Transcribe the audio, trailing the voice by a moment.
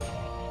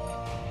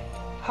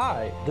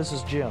Hi, this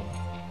is Jim,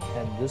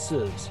 and this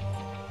is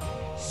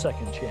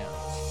Second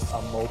Chance,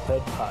 a Moped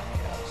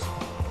Podcast.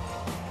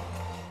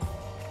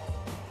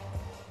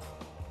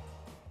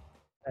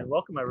 And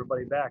welcome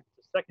everybody back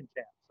to Second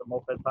Chance, a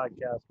Moped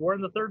Podcast. We're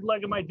in the third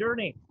leg of my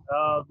journey.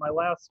 My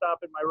last stop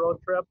in my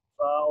road trip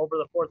over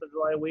the 4th of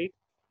July week.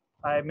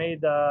 I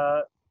made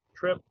the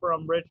trip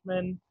from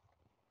Richmond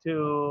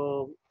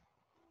to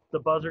the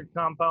Buzzard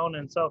compound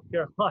in South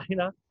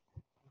Carolina,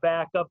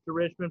 back up to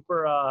Richmond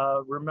for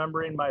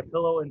remembering my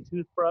pillow and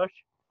toothbrush.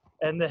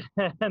 And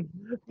then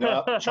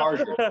No,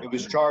 Charger. It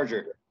was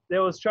Charger. It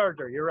was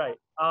Charger, you're right.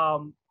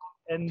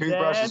 And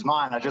Toothbrush then, is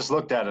mine. I just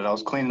looked at it. I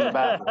was cleaning the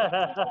bathroom.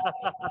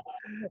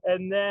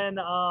 and then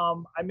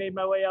I made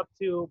my way up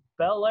to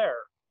Bel Air,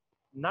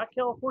 not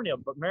California,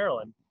 but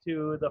Maryland,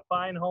 to the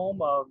fine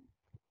home of,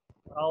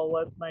 I'll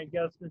let my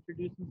guest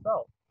introduce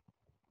himself.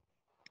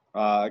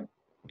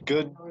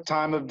 Good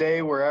time of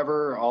day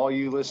wherever all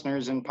you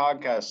listeners in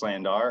podcast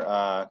land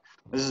are.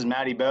 This is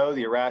Matty Bow,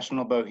 the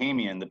irrational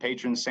bohemian, the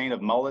patron saint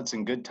of mullets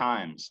and good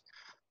times.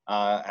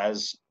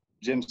 As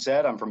Jim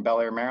said, I'm from Bel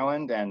Air,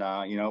 Maryland, and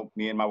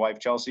me and my wife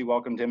Chelsea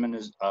welcomed him in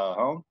his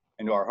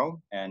into our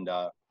home, and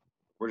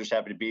we're just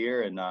happy to be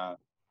here and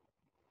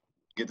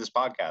get this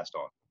podcast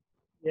on.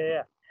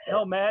 Yeah.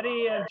 No,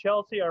 Maddie and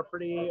Chelsea are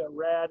pretty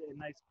rad and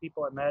nice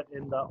people I met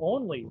in the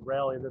only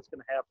rally that's going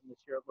to happen this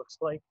year, it looks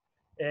like,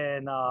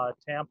 in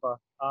Tampa.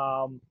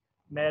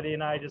 Maddie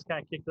and I just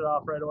kind of kicked it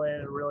off right away,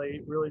 and a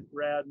really, really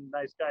rad and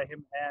nice guy,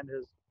 him and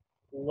his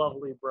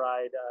lovely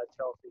bride,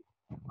 Chelsea.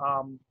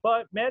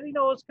 But Maddie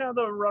knows kind of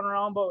the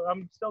runaround, but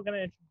I'm still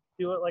going to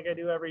do it like I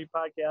do every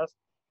podcast.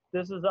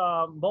 This is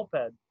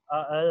Moped.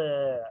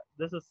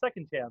 This is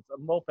Second Chance, a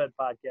Moped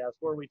podcast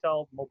where we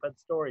tell moped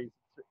stories.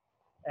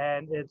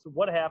 And it's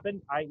what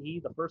happened, i.e.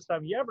 the first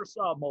time you ever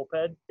saw a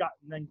moped, got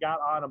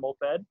on a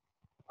moped.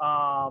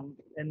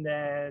 And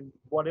then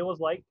what it was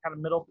like, kind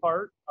of middle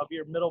part of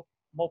your middle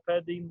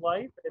mopeding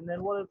life, and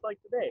then what it's like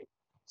today.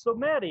 So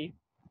Maddie,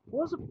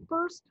 what was the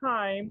first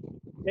time,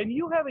 and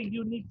you have a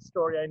unique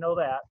story, I know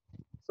that.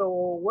 So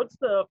what's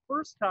the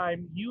first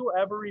time you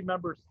ever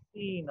remember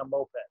seeing a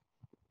moped?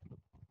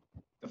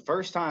 The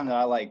first time that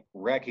I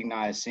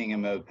recognized seeing a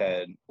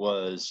moped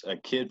was a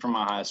kid from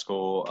my high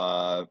school.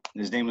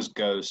 His name was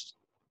Ghost.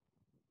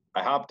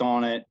 I hopped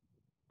on it.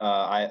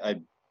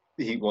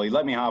 He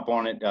let me hop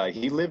on it.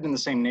 He lived in the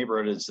same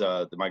neighborhood as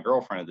my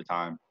girlfriend at the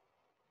time,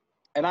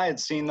 and I had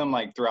seen them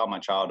throughout my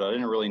childhood. I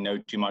didn't really know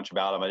too much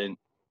about them.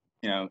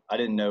 I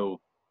didn't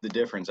know the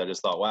difference. I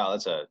just thought, wow,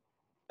 that's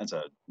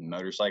a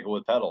motorcycle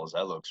with pedals.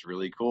 That looks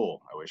really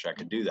cool. I wish I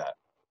could do that.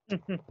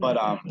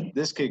 But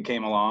this kid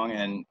came along,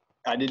 and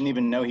I didn't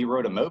even know he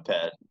rode a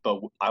moped.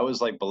 But I was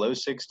below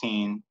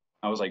 16.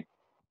 I was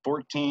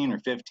 14 or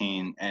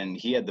 15, and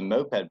he had the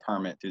moped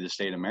permit through the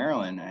state of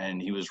Maryland, and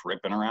he was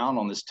ripping around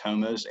on this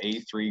Tomos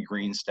A3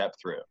 green step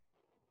through.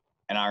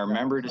 And I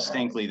remember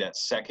distinctly that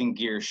second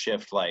gear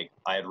shift. I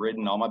had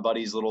ridden all my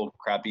buddies' little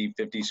crappy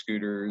 50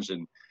 scooters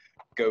and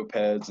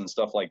GoPeds and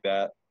stuff like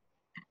that.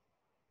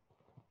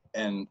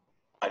 And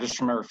I just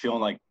remember feeling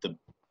like the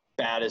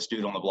baddest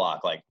dude on the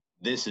block.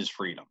 This is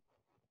freedom.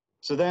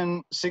 So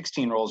then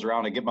 16 rolls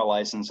around, I get my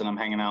license, and I'm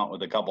hanging out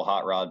with a couple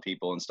hot rod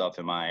people and stuff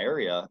in my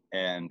area.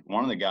 And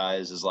one of the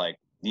guys is like,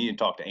 you need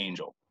to talk to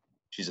Angel.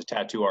 She's a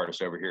tattoo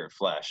artist over here at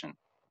Flesh, and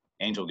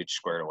Angel gets you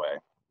squared away.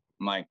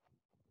 I'm like,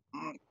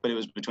 but it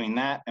was between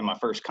that and my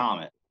first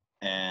Comet.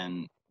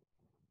 And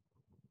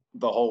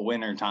the whole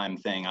wintertime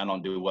thing, I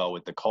don't do well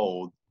with the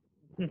cold.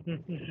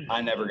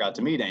 I never got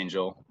to meet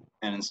Angel.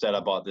 And instead I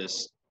bought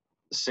this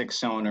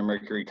 6-cylinder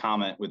Mercury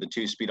Comet with a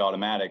 2-speed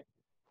automatic.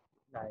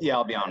 Nice. Yeah,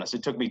 I'll be honest.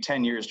 It took me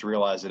 10 years to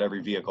realize that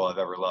every vehicle I've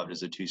ever loved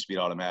is a 2-speed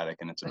automatic,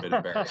 and it's a bit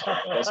embarrassing.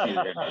 That's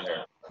neither here nor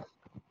there.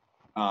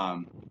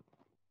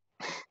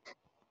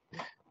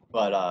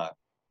 But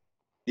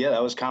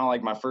that was kind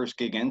of my first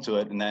gig into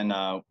it. And then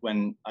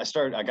when I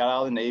got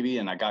out of the Navy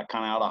and I got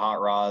kind of out of hot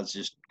rods,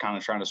 just kind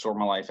of trying to sort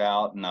my life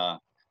out. And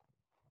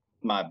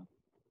my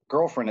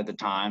girlfriend at the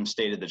time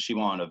stated that she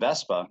wanted a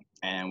Vespa,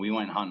 and we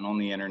went hunting on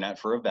the internet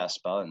for a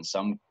Vespa, and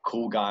some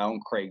cool guy on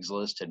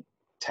Craigslist had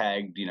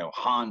tagged,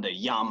 Honda,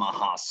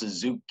 Yamaha,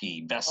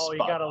 Suzuki, Vespa. Oh, you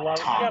gotta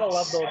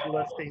love those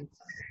listings.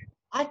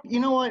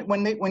 You know what?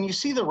 When you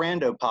see the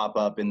rando pop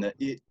up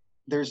you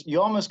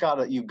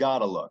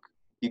gotta look.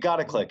 You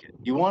gotta click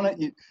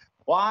it.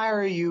 Why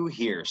are you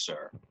here,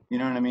 sir? You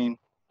know what I mean?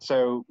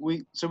 So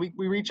we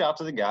reach out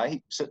to the guy.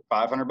 He said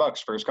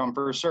 $500, first come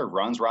first serve.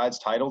 Runs, rides,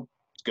 titled.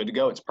 It's good to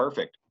go. It's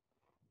perfect.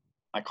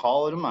 I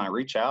call him, I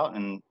reach out,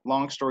 and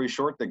long story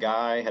short, the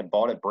guy had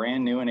bought it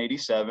brand new in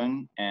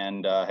 '87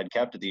 and had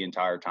kept it the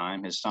entire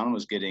time. His son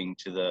was getting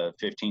to the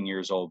 15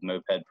 years old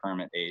moped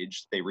permit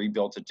age. They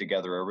rebuilt it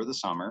together over the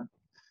summer.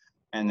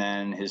 And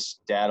then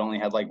his dad only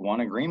had one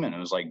agreement. It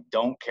was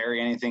don't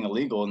carry anything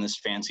illegal in this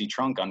fancy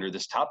trunk under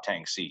this top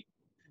tank seat.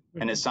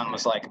 And his son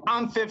was like,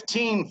 I'm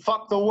 15,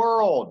 fuck the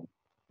world.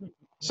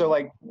 So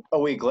a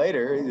week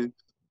later,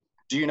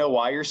 do you know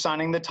why you're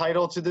signing the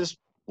title to this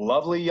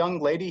lovely young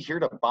lady here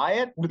to buy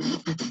it?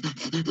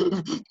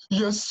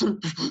 yes, sir,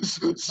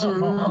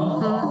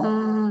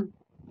 sir.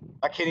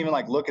 I can't even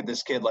like look at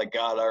this kid like,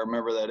 God, I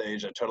remember that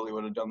age. I totally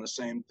would have done the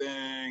same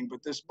thing,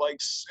 but this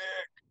bike's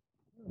sick.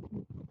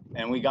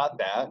 And we got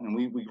that, and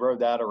we rode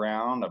that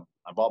around.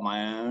 I bought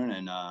my own,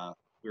 and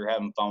we were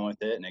having fun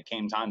with it. And it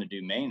came time to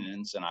do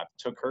maintenance, and I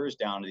took hers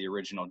down to the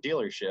original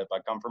dealership. I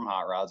come from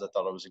Hot Rods. I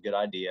thought it was a good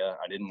idea.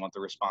 I didn't want the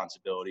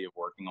responsibility of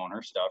working on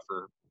her stuff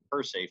for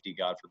her safety.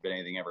 God forbid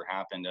anything ever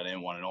happened. I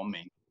didn't want it on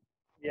me.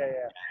 Yeah.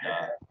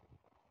 And,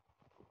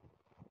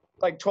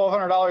 like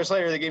 $1,200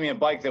 later, they gave me a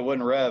bike that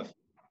wouldn't rev.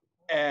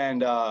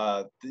 And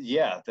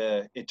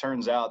it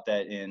turns out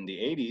that in the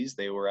 80s,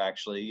 they were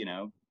actually,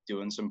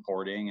 doing some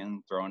porting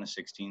and throwing a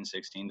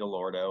 1616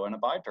 DeLordo and a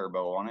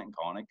bi-turbo on it and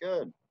calling it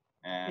good.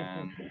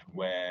 And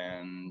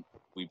when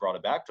we brought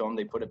it back to them,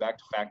 they put it back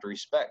to factory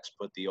specs,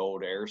 put the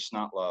old air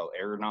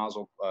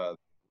nozzle,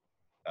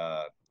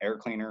 air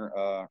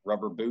cleaner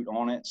rubber boot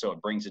on it. So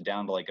it brings it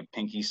down to like a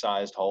pinky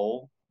sized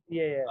hole.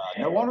 Yeah.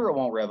 No wonder it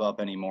won't rev up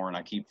anymore, and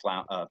I keep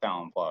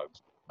fouling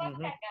plugs.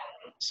 Mm-hmm.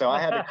 So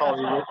I had to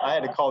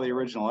call the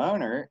original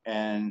owner,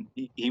 and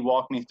he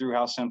walked me through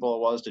how simple it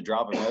was to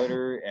drop a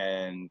motor,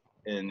 and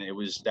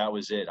that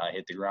was it. I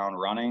hit the ground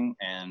running,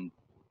 and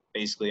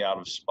basically out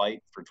of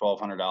spite for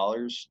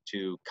 $1,200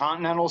 to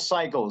Continental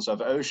Cycles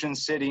of Ocean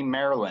City,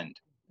 Maryland.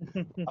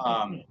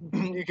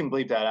 You can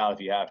bleep that out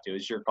if you have to.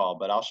 It's your call,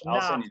 but I'll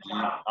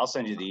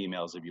send you the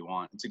emails if you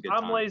want. It's a good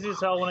time. I'm lazy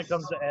as hell when it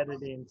comes to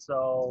editing,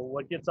 so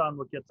what gets on.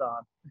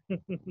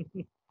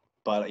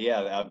 But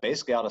yeah,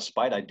 basically out of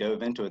spite, I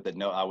dove into it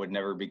that I would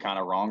never be kind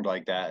of wronged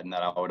like that, and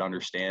that I would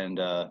understand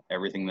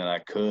everything that I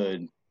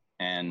could.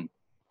 And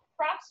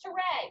props to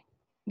Ray.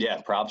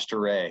 Yeah, props to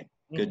Ray.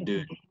 Good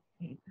dude.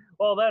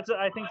 Well,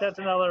 I think that's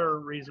another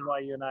reason why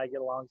you and I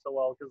get along so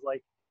well, because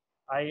like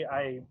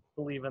I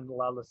believe in a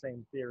lot of the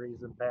same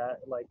theories, and that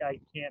like I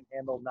can't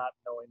handle not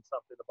knowing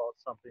something about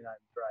something I'm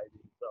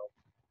driving.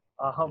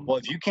 So well,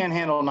 if you can't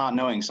handle not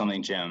knowing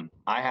something, Jim,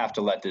 I have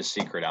to let this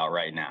secret out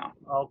right now.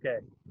 Okay.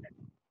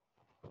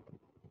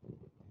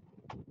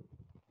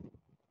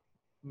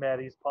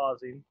 Maddie's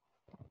pausing.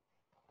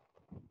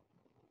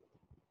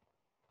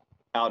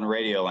 Out in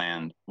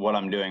Radioland, what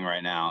I'm doing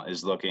right now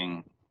is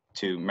looking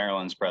to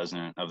Maryland's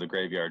president of the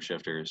Graveyard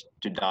Shifters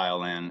to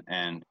dial in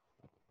and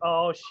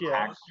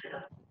hack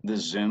the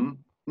Zoom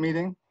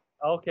meeting.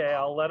 Okay,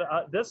 I'll let it.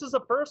 This is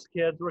the first,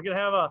 kids. We're gonna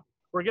have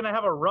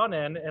a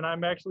run-in, and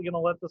I'm actually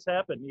gonna let this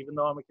happen, even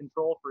though I'm a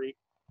control freak.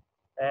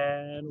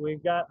 And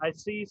I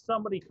see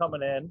somebody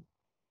coming in.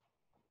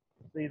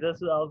 See, I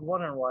was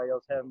wondering why he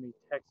was having me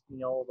text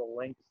me all the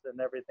links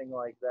and everything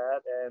like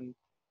that. And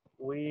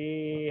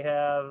we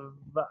have,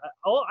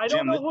 I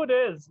don't know who it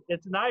is.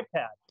 It's an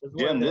iPad.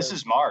 Jim, this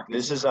is Mark.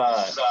 This is,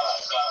 Oh,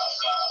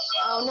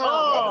 no.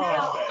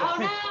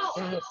 Oh,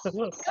 no. Go to the other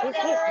room. Go to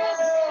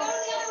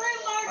the other room,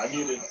 Mark. I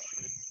muted.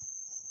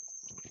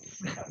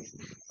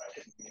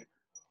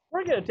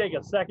 We're going to take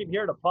a second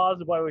here to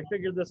pause while we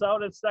figure this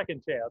out. It's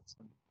second chance.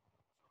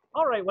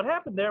 All right, what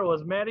happened there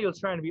was Maddie was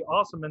trying to be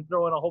awesome and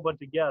throw in a whole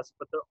bunch of guests,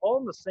 but they're all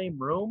in the same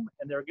room,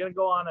 and they're going to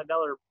go on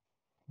another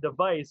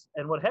device.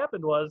 And what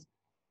happened was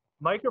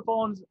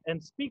microphones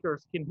and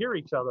speakers can hear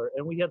each other,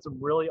 and we had some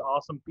really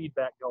awesome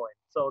feedback going.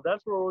 So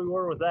that's where we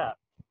were with that.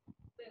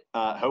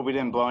 Hope we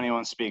didn't blow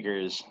anyone's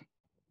speakers.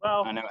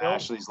 Well, I know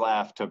Ashley's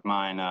laugh took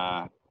mine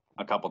a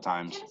couple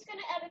times. Jim's going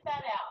to edit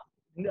that out.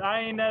 I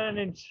ain't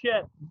editing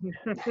shit.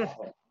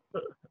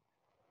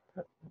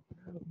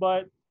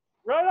 But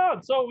right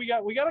on. So we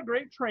got a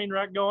great train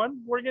wreck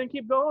going. We're gonna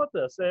keep going with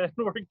this, and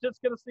we're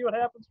just gonna see what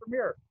happens from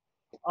here.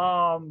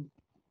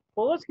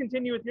 Well, let's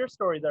continue with your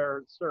story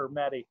there, Sir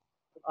Maddie.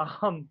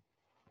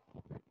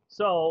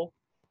 So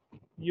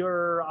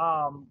you're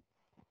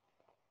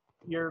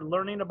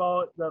learning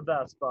about the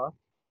Vespa,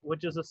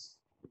 which is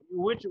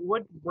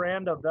what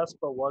brand of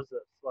Vespa was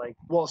this? Like,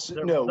 well,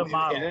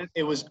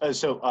 it was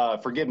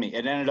forgive me.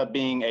 It ended up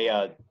being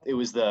it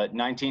was the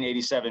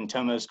 1987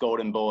 Tomos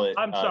Golden Bullet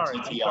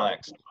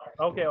TTLX.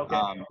 Okay.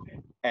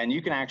 And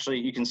you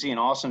can see an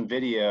awesome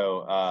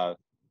video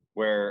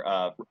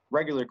where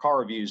regular car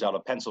reviews out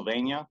of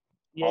Pennsylvania.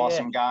 Yeah.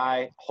 Awesome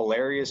guy,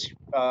 hilarious.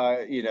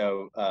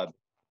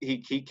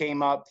 He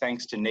came up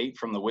thanks to Nate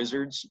from the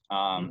Wizards.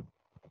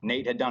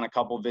 Nate had done a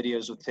couple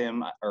videos with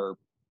him, or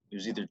it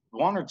was either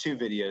one or two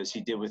videos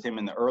he did with him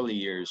in the early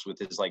years with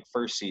his like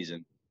first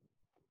season.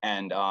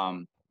 And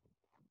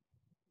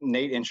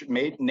Nate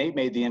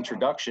made the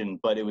introduction,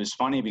 but it was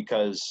funny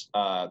because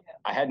I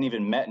hadn't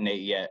even met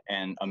Nate yet,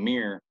 and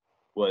Amir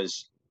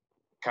was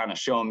kind of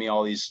showing me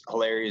all these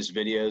hilarious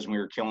videos, and we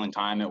were killing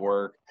time at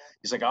work.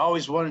 He's like, I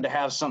always wanted to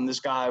have something this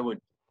guy would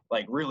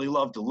like really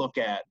love to look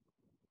at.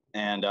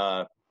 And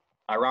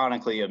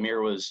ironically,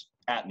 Amir was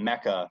at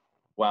Mecca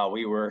while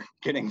we were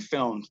getting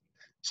filmed.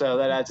 So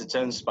that adds its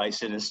own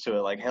spiciness to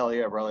it. Like, hell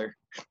yeah, brother.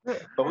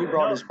 But we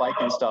brought his bike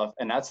and stuff,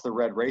 and that's the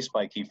red race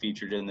bike he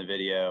featured in the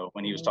video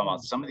when he was talking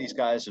about some of these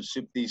guys have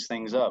souped these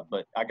things up.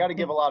 But I got to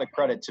give a lot of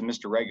credit to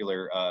Mr.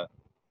 Regular.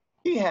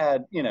 He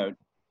had,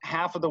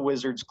 half of the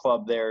Wizards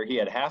Club there. He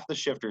had half the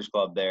Shifters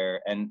Club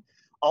there. And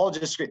all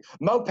just scream,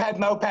 moped,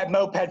 moped,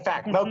 moped,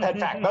 fact,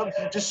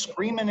 just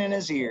screaming in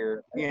his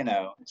ear, you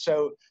know.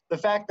 So the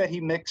fact that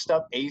he mixed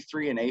up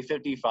A3 and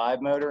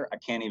A55 motor, I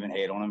can't even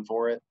hate on him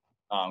for it,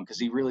 because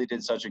he really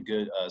did such a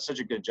good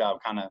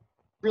job, kind of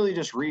really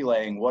just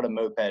relaying what a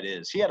moped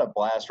is. He had a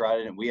blast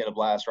riding, and we had a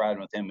blast riding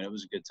with him, and it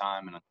was a good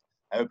time. And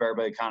I hope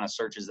everybody kind of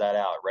searches that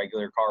out.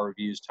 Regular Car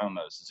Reviews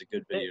Tomos. It's a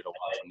good video to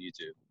watch on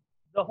YouTube.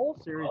 The whole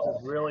series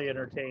is really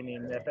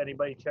entertaining. If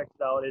anybody checks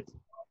it out, it's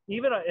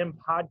even in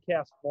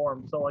podcast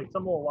form. So like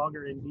some of the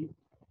longer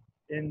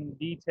in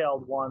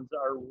detailed ones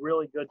are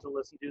really good to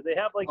listen to. They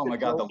have like oh my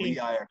god, joking...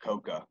 the Lee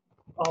Iacocca.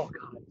 Oh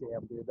god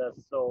damn, dude,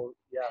 that's so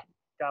yeah.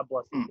 God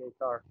bless the gay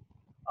car.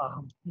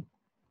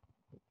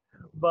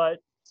 But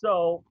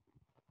so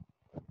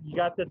you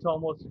got the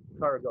Tomos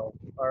Cargo,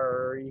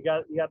 or you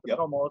got the Yep.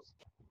 Tomos,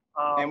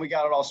 and we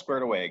got it all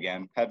squared away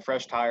again. Had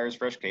fresh tires,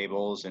 fresh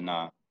cables, and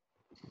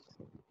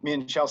me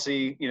and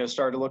Chelsea, you know,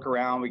 started to look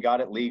around. We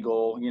got it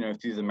legal, you know,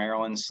 through the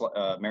Maryland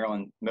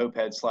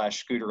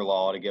moped/scooter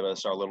law to give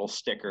us our little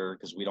sticker,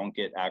 because we don't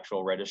get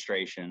actual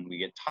registration. We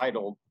get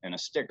titled and a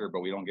sticker, but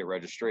we don't get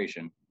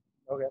registration.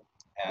 Okay.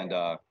 And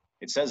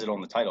it says it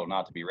on the title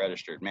not to be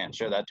registered. Man,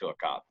 show that to a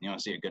cop. You want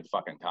to see a good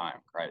fucking time,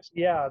 Christ.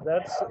 Yeah,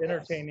 that's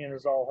entertaining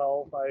as all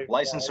hell.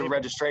 License and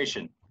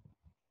registration.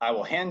 I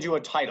will hand you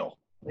a title.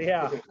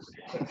 Yeah.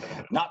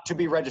 Not to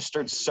be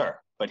registered, sir.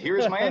 But here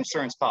is my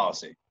insurance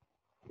policy.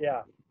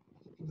 Yeah.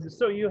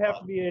 So you have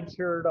to be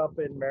insured up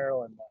in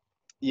Maryland.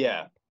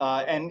 Yeah.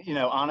 And you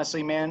know,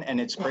 honestly, man, and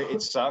it's great.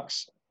 It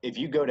sucks if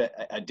you go to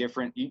a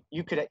different.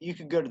 You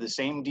could go to the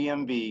same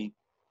DMV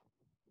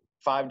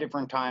 5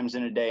 different times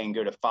in a day and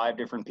go to 5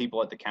 different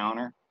people at the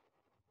counter.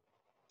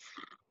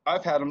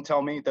 I've had them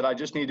tell me that I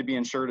just need to be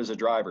insured as a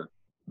driver,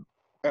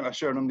 and I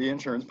showed them the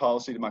insurance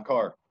policy to my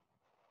car.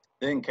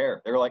 They didn't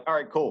care. They were like, "All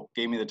right, cool."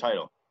 Gave me the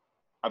title.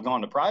 I've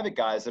gone to private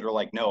guys that are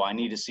like, "No, I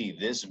need to see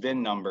this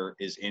VIN number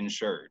is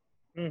insured."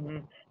 Mm-hmm.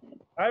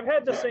 I've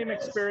had the same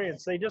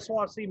experience. They just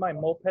want to see my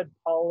moped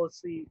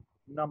policy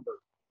number.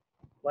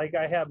 Like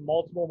I have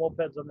multiple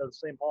mopeds under the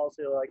same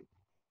policy. They're like,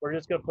 we're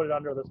just gonna put it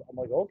under this. I'm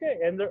like, okay.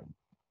 And they're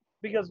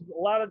because a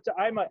lot of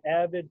I'm an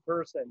avid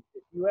person.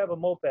 If you have a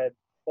moped,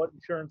 put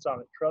insurance on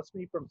it. Trust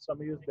me, from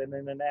somebody who's been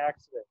in an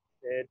accident,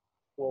 it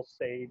will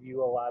save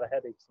you a lot of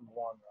headaches in the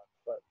long run.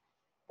 But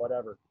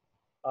whatever.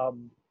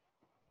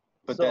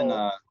 But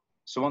then,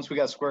 so once we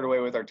got squared away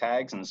with our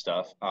tags and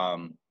stuff,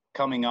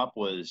 coming up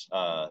was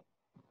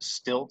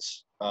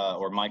Stilts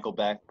or Michael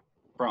Beck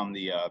from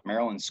the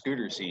Maryland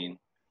scooter scene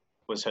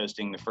was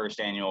hosting the first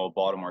annual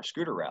Baltimore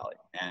Scooter Rally.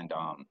 And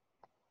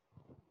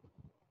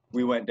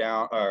we went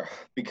down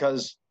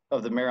because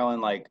of the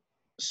Maryland, like,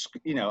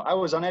 you know, I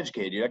was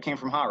uneducated. I came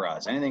from hot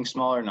rods. Anything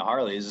smaller than a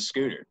Harley is a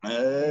scooter.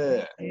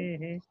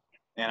 Mm-hmm.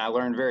 And I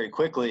learned very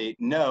quickly,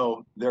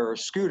 no, there are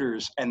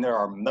scooters and there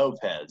are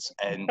mopeds.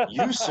 And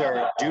you,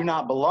 sir, do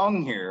not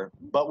belong here,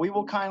 but we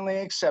will kindly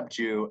accept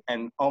you.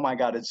 And oh my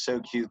God, it's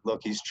so cute.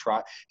 Look, his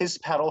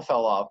pedal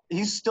fell off.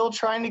 He's still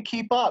trying to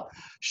keep up.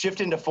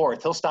 Shift into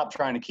fourth. He'll stop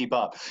trying to keep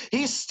up.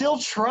 He's still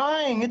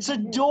trying. It's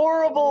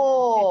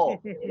adorable.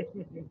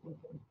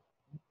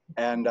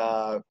 And,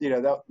 you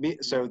know,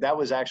 so that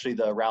was actually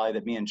the rally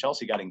that me and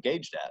Chelsea got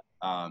engaged at.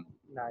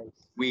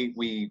 Nice.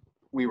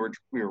 We were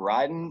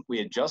riding. We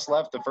had just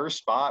left the first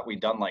spot. We'd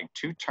done like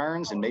 2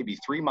 turns and maybe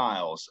 3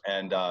 miles.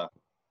 And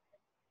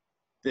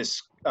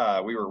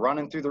we were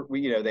running through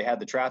they had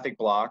the traffic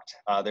blocked.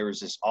 There was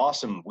this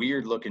awesome,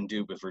 weird looking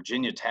dude with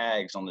Virginia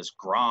tags on this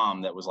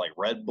Grom that was like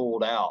Red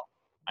Bulled out.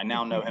 I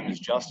now know him as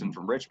Justin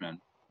from Richmond.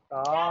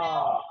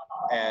 Ah.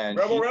 And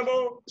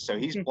Rebel. So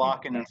he's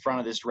blocking in front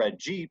of this red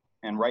Jeep,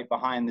 and right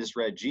behind this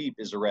red Jeep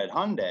is a red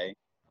Hyundai.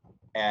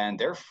 And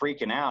they're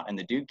freaking out, and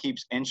the dude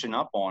keeps inching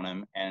up on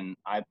him. And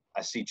I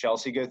see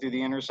Chelsea go through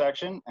the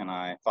intersection, and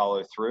I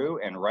follow through.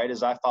 And right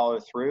as I follow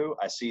through,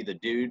 I see the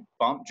dude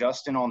bump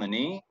Justin on the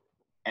knee,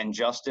 and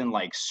Justin,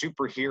 like,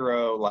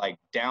 superhero, like,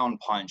 down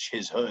punch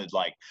his hood.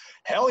 Like,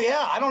 hell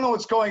yeah, I don't know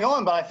what's going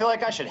on, but I feel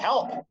like I should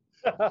help.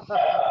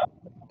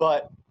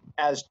 But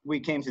as we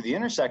came to the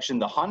intersection,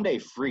 the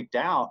Hyundai freaked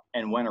out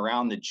and went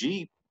around the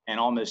Jeep and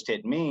almost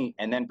hit me,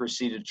 and then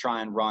proceeded to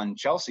try and run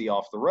Chelsea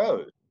off the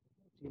road.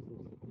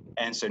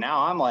 And so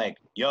now I'm like,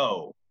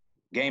 yo,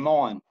 game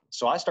on.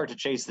 So I start to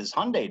chase this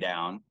Hyundai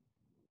down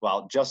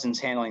while Justin's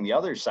handling the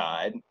other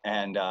side.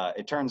 And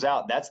it turns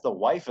out that's the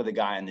wife of the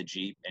guy in the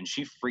Jeep. And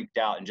she freaked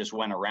out and just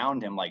went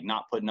around him, like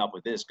not putting up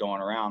with this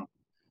going around.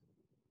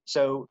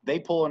 So they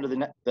pull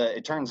into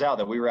it turns out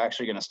that we were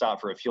actually going to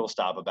stop for a fuel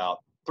stop about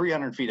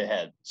 300 feet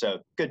ahead. So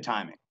good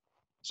timing.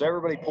 So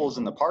everybody pulls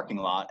in the parking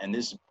lot, and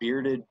this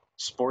bearded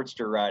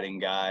Sportster riding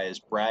guy is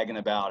bragging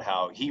about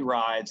how he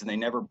rides and they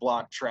never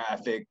block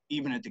traffic.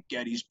 Even at the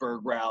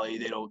Gettysburg rally,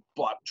 they don't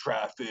block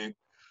traffic.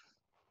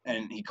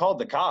 And he called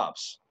the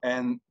cops.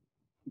 And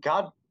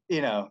God,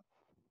 you know,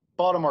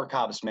 Baltimore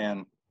cops,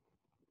 man,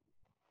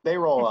 they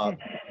roll up.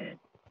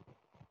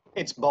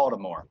 It's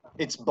Baltimore.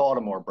 It's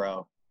Baltimore,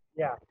 bro.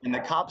 Yeah. And the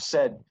cops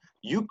said,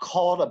 you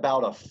called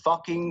about a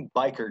fucking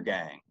biker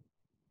gang.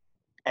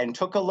 and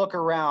took a look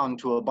around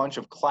to a bunch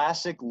of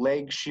classic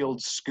leg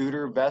shield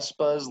scooter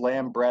Vespas,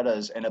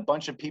 Lambrettas, and a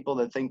bunch of people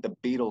that think the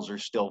Beatles are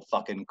still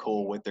fucking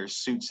cool with their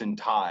suits and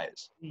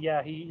ties.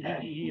 Yeah, he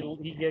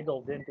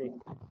giggled, didn't he?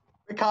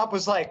 The cop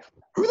was like,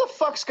 who the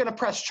fuck's gonna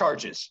press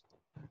charges?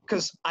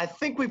 Because I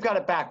think we've got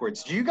it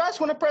backwards. Do you guys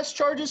want to press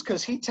charges?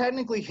 Because he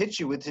technically hit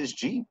you with his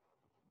Jeep.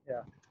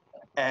 Yeah.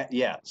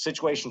 Yeah,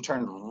 situation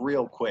turned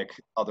real quick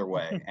other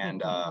way.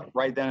 And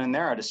right then and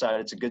there, I decided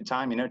it's a good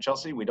time. You know,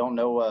 Chelsea, we don't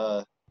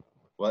know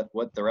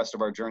what the rest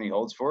of our journey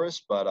holds for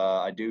us, but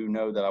I do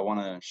know that I want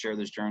to share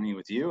this journey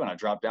with you. And I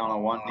dropped down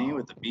on one knee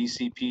with the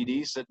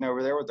BCPD sitting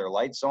over there with their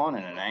lights on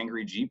and an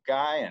angry Jeep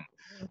guy and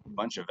a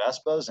bunch of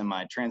Vespas and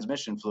my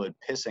transmission fluid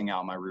pissing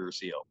out my rear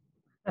seal.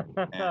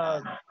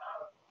 And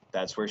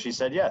that's where she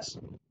said yes.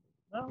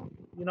 Well,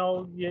 you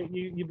know,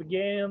 you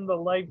began the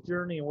life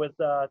journey with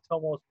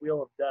Tomo's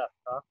Wheel of Death,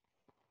 huh?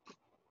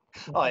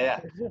 Oh, yeah.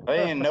 I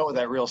didn't know what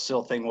that real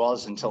seal thing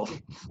was until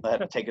I had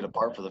to take it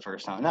apart for the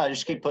first time. No,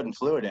 just keep putting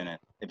fluid in it.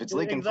 If it's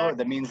leaking fluid,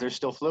 that means there's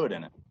still fluid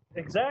in it.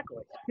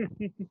 Exactly. I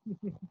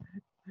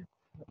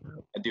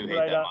do hate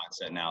that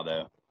mindset now,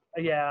 though.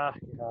 Yeah,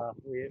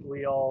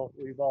 we've all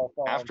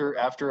fallen.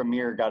 After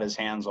Amir got his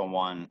hands on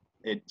one,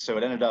 it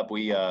ended up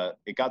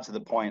it got to the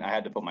point I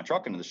had to put my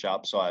truck into the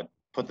shop, so I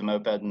put the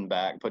moped in the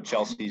back, put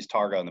Chelsea's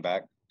Targa in the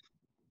back,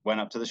 went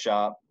up to the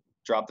shop,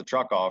 dropped the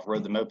truck off,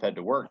 rode the moped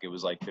to work. It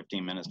was like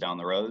 15 minutes down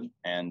the road.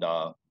 And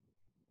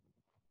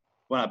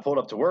when I pulled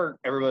up to work,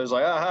 everybody was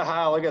like,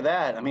 look at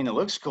that. I mean, it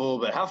looks cool,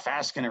 but how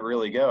fast can it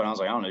really go? And I was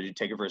like, I don't know, you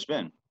take it for a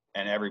spin.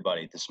 And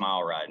everybody, the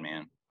smile ride,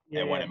 man.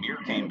 Yeah. And when Amir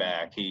came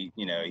back, he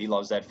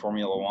loves that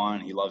Formula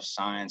One. He loves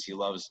science. He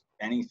loves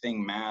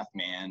anything math,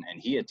 man.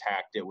 And he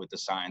attacked it with the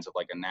science of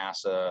like a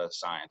NASA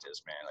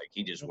scientist, man. Like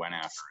he just went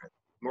after it.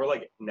 More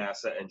like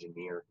NASA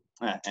engineer.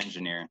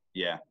 Engineer,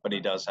 yeah. But he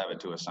does have it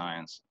to a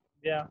science.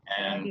 Yeah.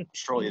 And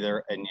shortly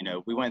there, and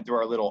we went through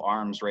our little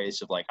arms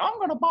race of like, I'm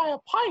gonna buy a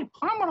pipe.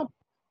 I'm gonna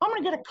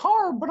get a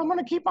car, but I'm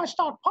gonna keep my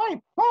stock pipe.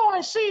 Oh, I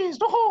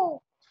seized.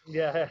 Oh.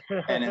 Yeah.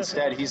 And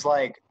instead he's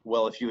like,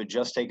 well, if you had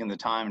just taken the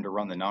time to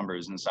run the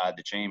numbers inside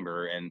the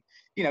chamber, and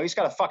he's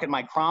got a fucking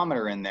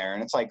micrometer in there,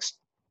 and it's like,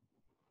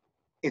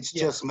 it's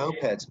just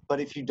mopeds. But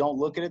if you don't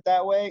look at it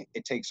that way,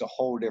 it takes a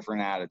whole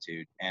different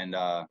attitude. And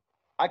I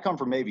come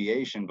from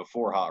aviation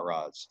before hot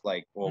rods.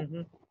 Like, well,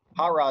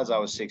 hot rods I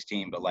was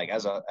 16, but like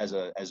as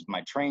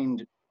my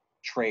trained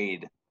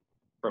trade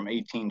from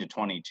 18 to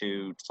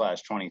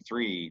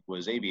 22/23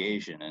 was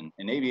aviation. And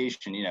in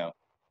aviation,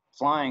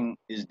 flying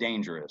is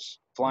dangerous.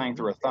 Flying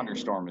through a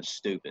thunderstorm is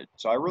stupid.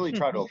 So I really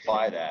try to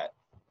apply that.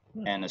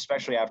 And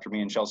especially after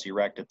me and Chelsea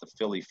wrecked at the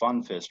Philly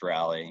Fun Fist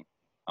rally,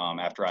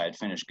 after I had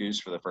finished Goose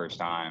for the first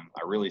time,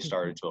 I really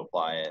started to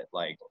apply it.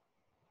 Like,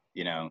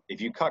 if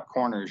you cut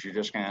corners, you're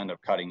just going to end up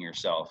cutting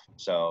yourself.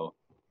 So,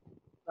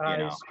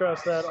 I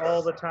stress that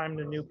all the time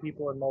to new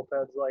people in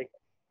mopeds. Like,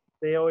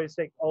 they always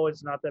think, oh,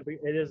 it's not that big.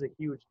 It is a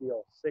huge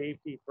deal.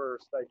 Safety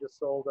first. I just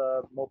sold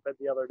a moped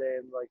the other day,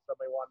 and like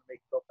somebody wanted to make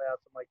it go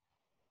fast. I'm like,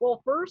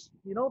 well, first,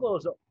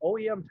 those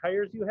OEM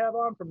tires you have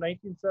on from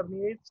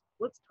 1978?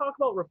 Let's talk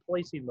about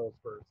replacing those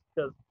first,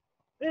 because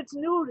it's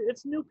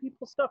new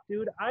people stuff,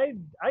 dude. I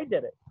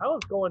did it. I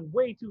was going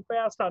way too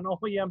fast on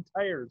OEM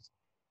tires.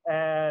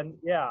 And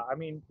yeah, I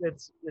mean,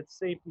 it's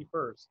safety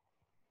first.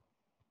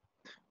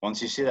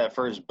 Once you see that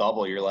first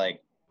bubble, you're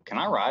like, can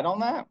I ride on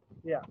that?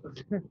 Yeah.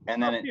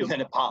 And then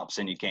it pops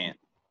and you can't.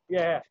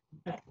 Yeah.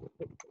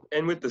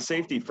 And with the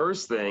safety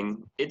first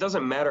thing, it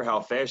doesn't matter how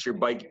fast your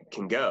bike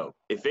can go.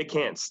 If it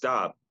can't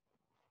stop,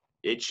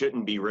 it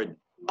shouldn't be ridden.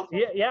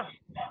 Yeah.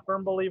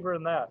 Firm believer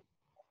in that.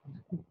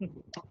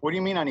 What do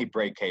you mean I need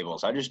brake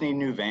cables? I just need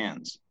new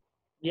vans.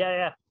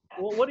 Yeah.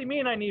 Well, what do you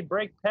mean I need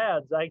brake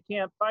pads? I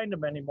can't find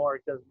them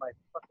anymore because my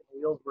fucking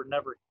wheels were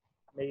never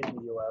made in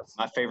the U.S.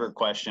 My favorite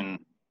question,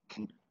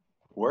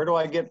 where do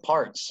I get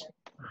parts?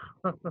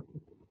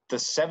 The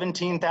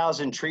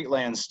 17,000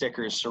 Treatland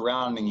stickers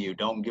surrounding you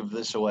don't give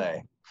this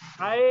away.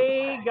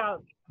 I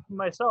got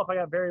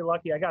very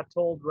lucky. I got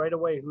told right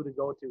away who to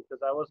go to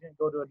because I was going to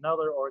go to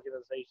another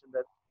organization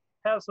that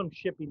has some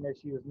shipping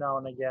issues now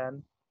and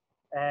again.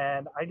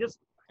 And I just...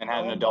 And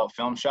had an adult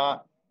film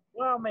shot?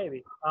 Well,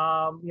 maybe.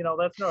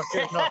 That's no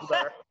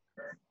there.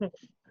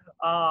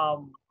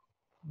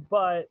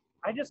 But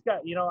I just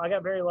got, I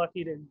got very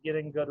lucky to get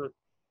in good with,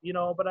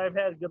 but I've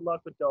had good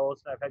luck with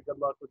Dose, and I've had good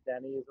luck with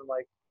Denny's, and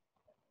like,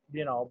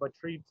 but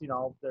treats,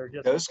 they're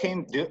just. Dose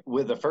came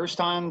with the first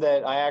time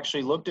that I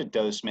actually looked at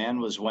Dose, man,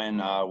 was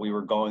when we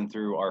were going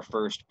through our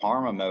first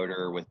Parma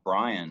motor with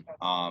Brian.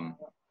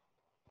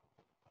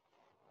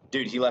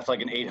 Dude, he left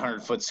like an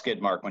 800-foot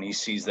skid mark when he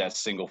sees that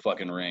single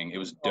fucking ring. It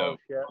was dope.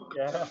 Oh,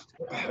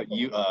 shit.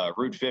 Yeah.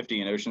 Route 50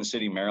 in Ocean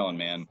City, Maryland,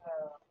 man.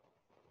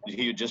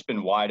 He had just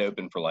been wide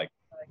open for like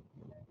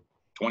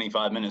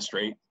 25 minutes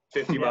straight.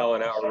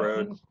 50-mile-an-hour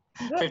road.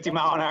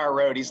 50-mile-an-hour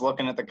road. He's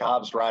looking at the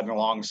cops riding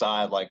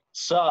alongside, like,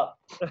 sup?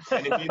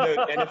 And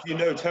if you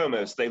know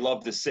Tomos, they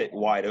love to sit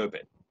wide open.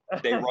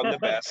 They run the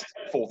best,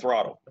 full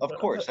throttle. Of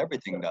course,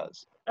 everything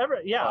does. I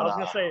was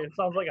gonna say it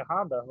sounds like a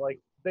Honda. Like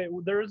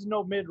There is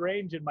no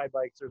mid-range in my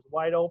bikes. There's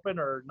wide open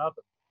or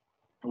nothing.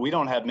 We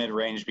don't have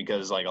mid-range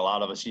because like a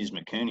lot of us use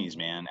Mikunis,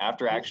 man.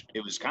 After actually,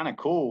 it was kind of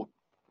cool.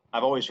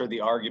 I've always heard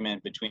the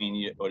argument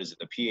between what is it,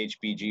 the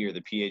PHBG or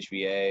the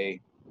PHVA?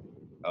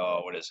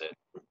 Oh, what is it?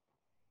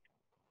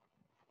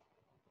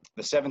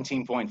 The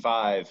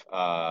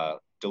 17.5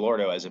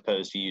 Delorto as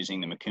opposed to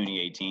using the Mikuni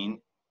 18.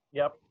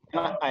 Yep.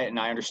 And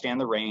I understand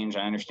the range,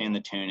 I understand the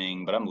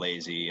tuning, but I'm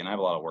lazy and I have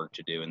a lot of work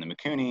to do. And the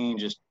Mikuni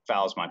just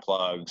fouls my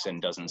plugs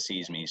and doesn't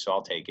seize me, so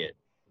I'll take it.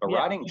 But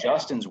riding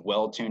Justin's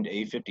well-tuned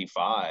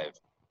A55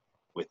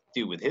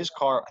 with his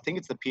car, I think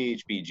it's the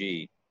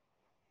PHBG.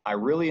 I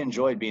really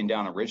enjoyed being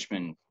down in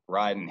Richmond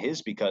riding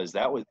his because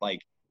that was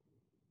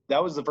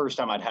the first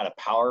time I'd had a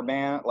power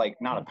band, like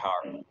not a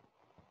power,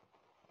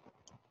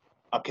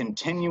 a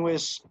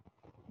continuous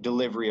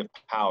delivery of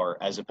power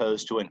as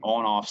opposed to an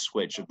on-off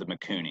switch of the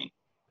Mikuni.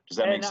 Does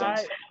that make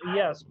sense?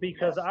 Yes,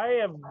 because I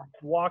am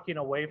walking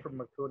away from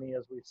Mikuni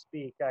as we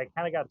speak. I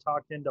kind of got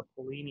talked into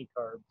Polini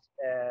carbs,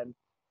 and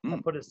I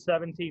put a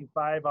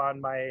 17.5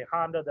 on my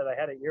Honda that I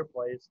had at your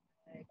place,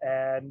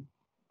 and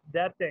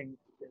that thing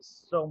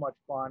is so much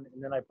fun.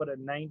 And then I put a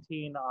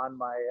 19 on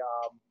my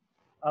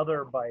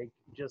other bike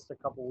just a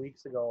couple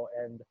weeks ago,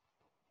 and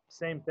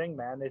same thing,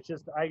 man. It's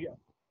just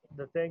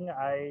the thing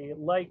I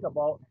like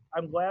about,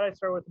 I'm glad I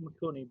started with the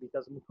Mikuni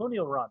because Mikuni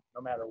will run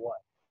no matter what.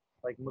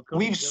 Like Mikuni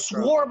We've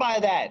swore by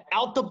that.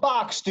 Out the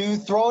box,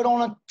 dude. Throw it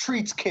on a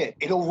treats kit.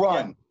 It'll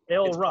run. Yeah,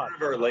 it'll it's run.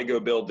 Part of our Lego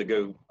build to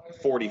go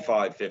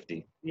 45,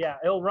 50. Yeah,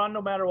 it'll run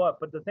no matter what.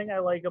 But the thing I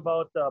like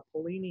about the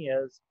Polini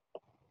is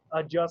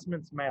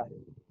adjustments matter.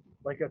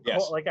 Like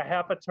a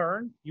half a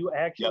turn, you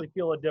actually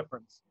feel a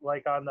difference,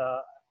 like on the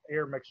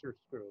air mixture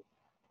screw.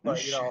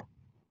 But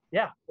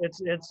yeah,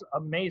 it's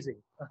amazing.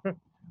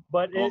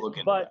 But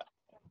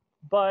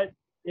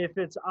if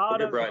it's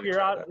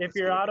if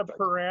you're out of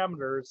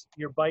parameters,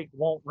 your bike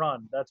won't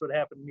run. That's what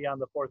happened to me on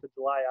the 4th of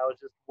July. I was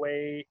just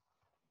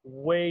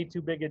way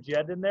too big a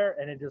jet in there,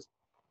 and it just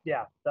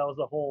that was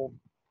the whole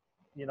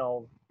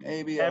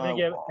maybe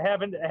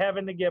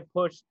having to get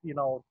pushed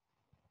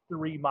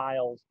 3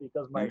 miles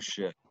because my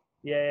shit.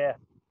 Yeah.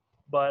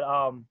 But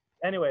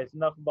anyways,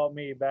 enough about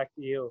me. Back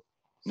to you.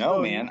 No,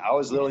 man. I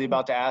was literally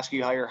about to ask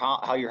you how your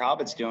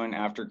Hobbit's doing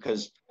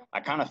because I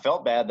kind of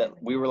felt bad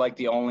that we were like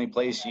the only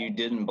place you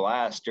didn't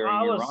blast during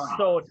your run. I was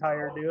so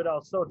tired, dude. I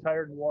was so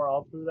tired and wore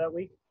all through that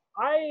week.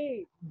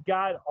 I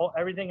got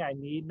everything I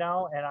need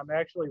now, and I'm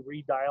actually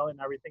redialing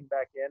everything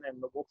back in,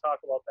 and we'll talk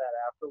about that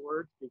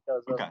afterwards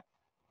because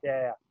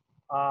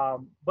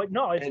but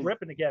no, it's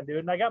ripping again, dude.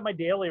 And I got my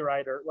daily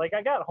rider. Like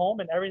I got home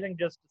and everything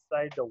just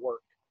decided to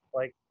work.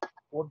 Like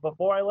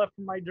before I left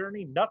for my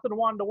journey, nothing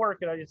wanted to work,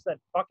 and I just said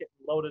fuck it,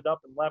 loaded up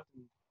and left.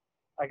 And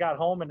I got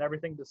home and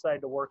everything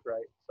decided to work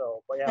right.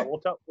 So, but yeah,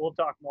 we'll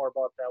talk more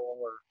about that when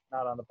we're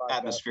not on the podcast.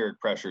 Atmospheric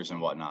pressures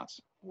and whatnots.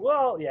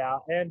 Well, yeah,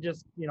 and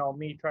just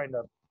me trying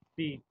to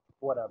be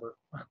whatever.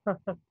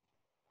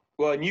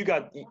 Well,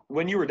 and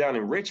when you were down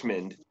in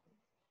Richmond,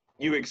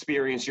 you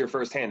experienced your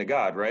first hand of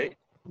God, right?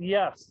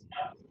 Yes.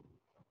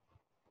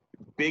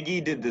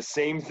 Biggie did the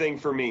same thing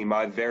for me,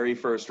 my very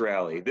first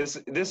rally. This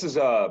is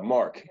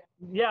Mark.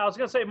 Yeah, I was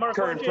gonna say, Mark,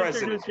 current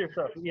president. Introduce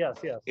yourself. Yes.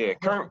 Yeah,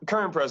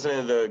 current president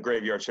of the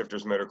Graveyard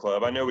Shifters Motor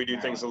Club. I know we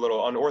do things a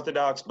little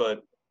unorthodox,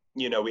 but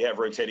we have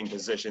rotating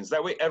positions.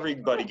 That way,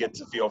 everybody gets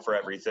a feel for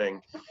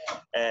everything.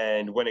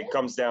 And when it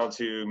comes down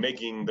to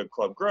making the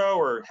club grow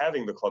or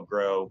having the club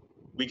grow,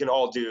 we can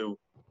all do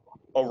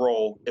a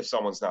role if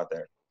someone's not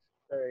there.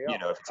 There you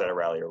go. If it's at a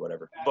rally or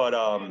whatever. But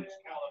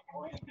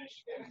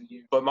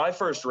my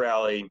first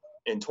rally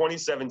in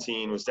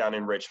 2017 was down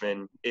in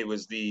Richmond. It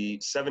was the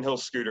Seven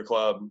Hills Scooter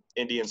Club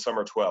Indian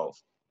Summer 12.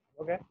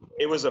 Okay.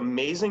 It was an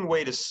amazing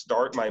way to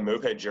start my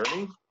moped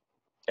journey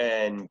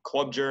and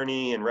club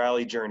journey and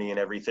rally journey and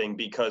everything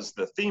because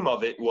the theme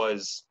of it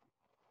was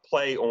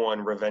play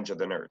on Revenge of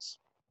the Nerds.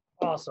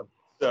 Awesome.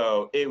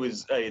 So it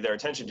was their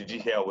attention to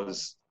detail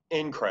was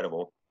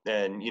incredible.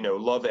 And,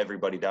 love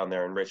everybody down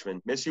there in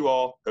Richmond. Miss you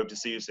all. Hope to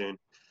see you soon.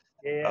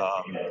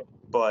 Yeah.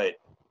 But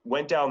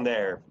went down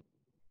there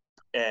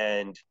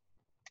and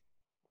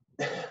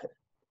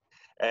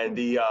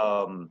the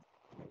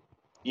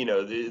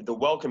the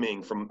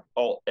welcoming from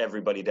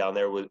everybody down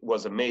there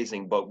was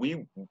amazing. But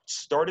we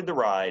started the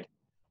ride.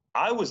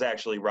 I was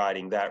actually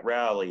riding that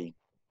rally,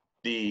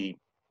 the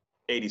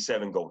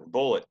 87 Golden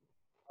Bullet,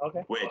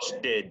 which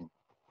did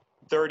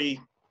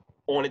 30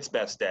 on its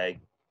best day.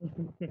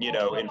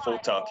 In full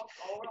tuck.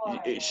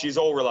 She's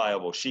all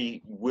reliable.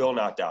 She will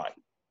not die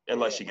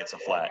unless she gets a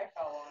flat.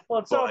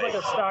 Well, it sounds like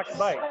a stock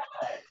bike.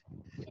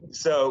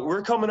 So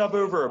we're coming up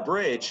over a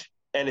bridge,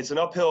 and it's an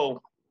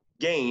uphill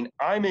gain.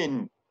 I'm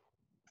in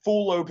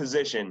full low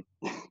position,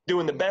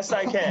 doing the best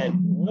I can,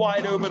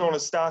 wide open on a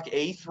stock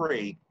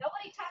A3.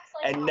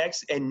 And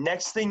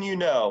next thing you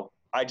know,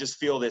 I just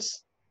feel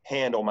this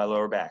hand on my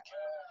lower back.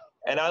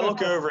 And I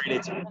look over, and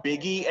it's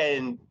Biggie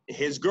and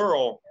his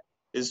girl,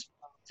 his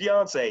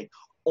fiance,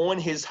 on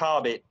his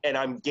Hobbit, and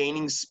I'm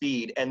gaining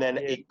speed, and then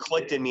it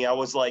clicked in me. I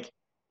was like,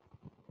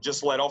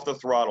 just let off the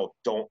throttle.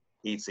 Don't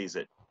heat seize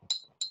it.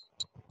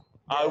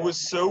 I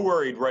was so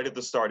worried right at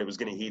the start it was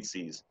going to heat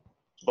seize,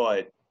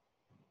 but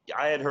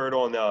I had heard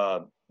on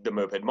the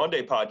Moped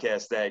Monday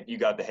podcast that you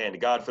got the hand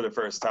of God for the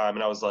first time,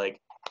 and I was like,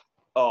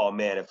 oh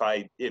man, if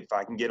I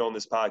can get on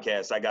this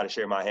podcast, I got to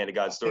share my hand of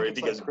God story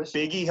because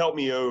Biggie helped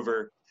me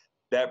over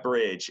that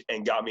bridge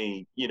and got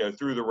me,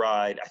 through the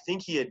ride. I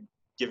think he had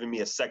given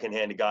me a second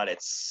hand of God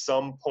at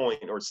some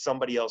point, or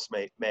somebody else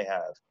may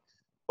have,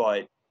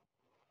 but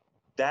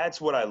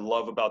that's what I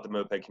love about the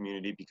moped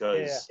community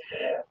because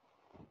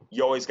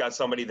you always got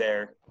somebody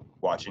there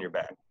watching your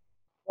back.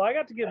 Well, I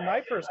got to give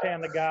my first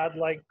hand to God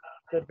like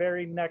the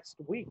very next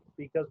week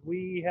because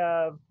we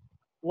have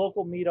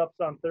local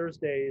meetups on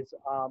Thursdays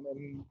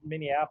in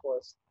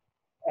Minneapolis,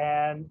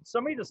 and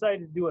somebody decided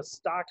to do a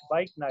stock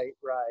bike night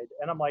ride,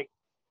 and I'm like,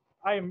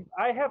 I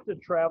have to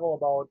travel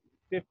about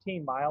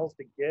 15 miles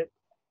to get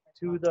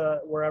to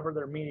wherever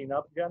they're meeting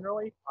up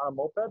generally on a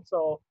moped,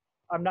 so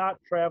I'm not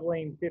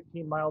traveling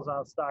 15 miles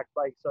on a stock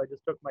bike, so I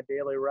just took my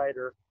daily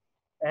rider,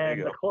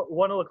 and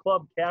one of the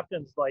club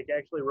captains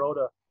actually rode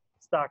a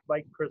stock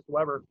bike, Chris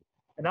Weber,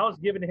 and I was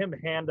giving him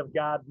hand of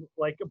God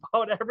like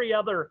about every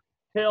other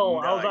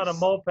hill. Nice. I was on a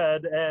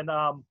moped, and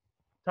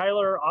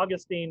Tyler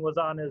Augustine was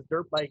on his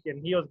dirt bike,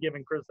 and he was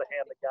giving Chris a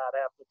hand of God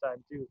half the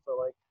time too.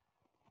 So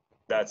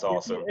that's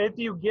awesome. If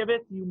you give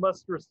it, you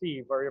must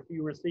receive, or if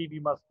you receive,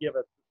 you must give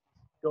it.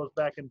 It goes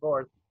back and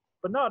forth.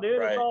 But no,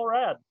 dude, It's all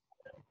rad.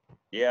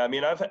 Yeah, I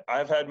mean,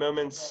 I've had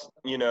moments,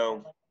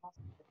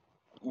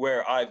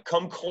 where I've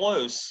come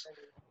close,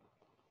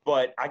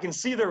 but I can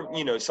see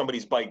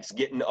somebody's bike's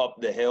getting up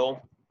the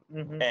hill,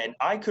 and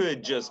I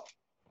could just,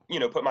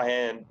 put my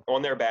hand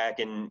on their back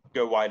and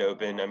go wide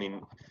open. I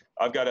mean,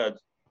 I've got a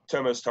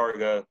Tomos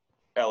Targa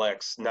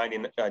LX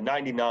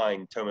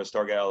 99 Tomos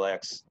Targa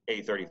LX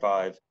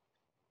 835.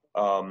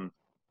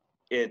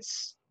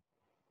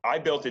 I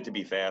built it to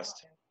be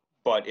fast,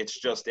 but it's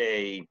just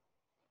a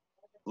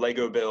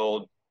Lego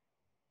build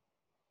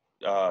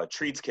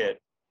treats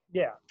kit.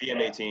 Yeah.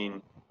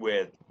 VM18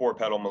 with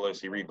 4-pedal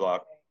Malossi reed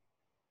block.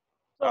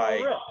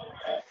 I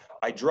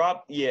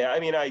dropped,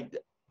 a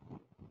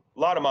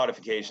lot of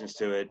modifications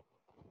to it.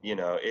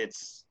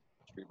 It's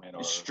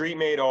street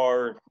made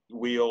R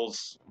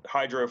wheels,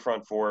 hydro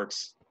front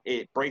forks.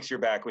 It breaks your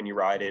back when you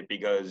ride it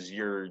because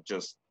you're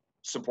just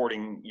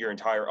supporting your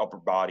entire upper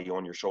body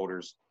on your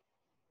shoulders.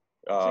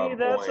 See,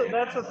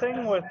 that's the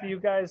thing with you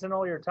guys and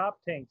all your top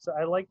tanks.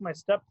 I like my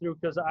step through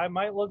because I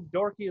might look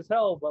dorky as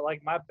hell, but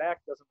my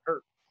back doesn't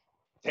hurt.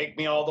 Take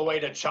me all the way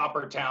to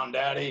Chopper Town,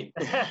 Daddy.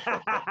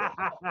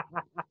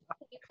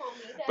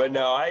 But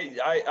no,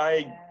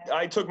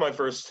 I took my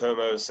first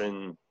Tomos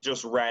and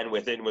just ran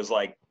with it and was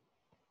like,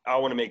 I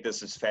want to make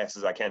this as fast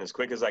as I can, as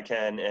quick as I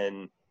can.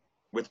 And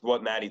with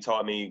what Maddie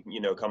taught me,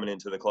 coming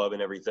into the club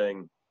and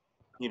everything,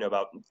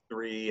 about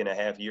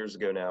 3.5 years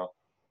ago now,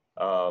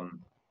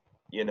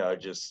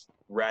 just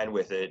ran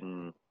with it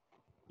and,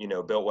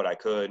 built what I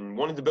could and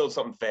wanted to build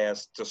something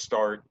fast to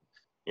start.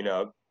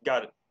 I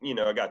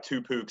got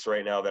 2 Pooks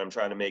right now that I'm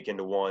trying to make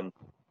into one,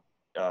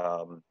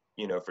 for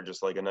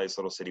just a nice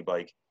little city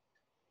bike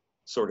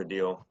sort of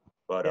deal.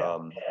 But, I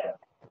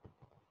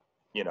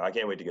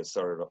can't wait to get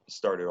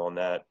started on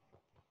that.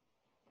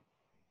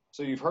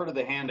 So you've heard of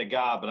the hand of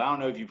God, but I don't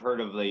know if you've heard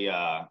of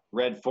the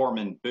Red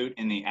Foreman boot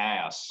in the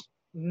ass.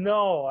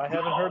 No, I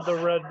haven't heard the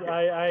red.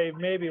 I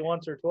maybe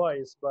once or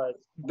twice, but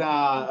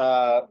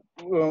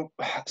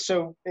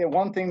so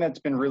one thing that's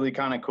been really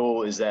kind of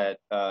cool is that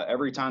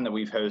every time that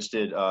we've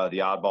hosted the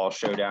Oddball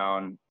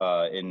Showdown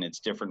in its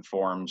different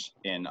forms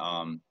in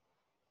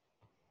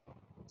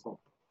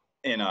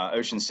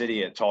Ocean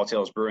City at Tall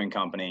Tales Brewing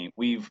Company,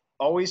 we've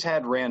always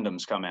had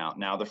randoms come out.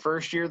 Now, the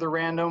first year the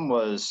random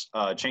was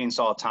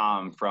Chainsaw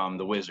Tom from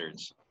the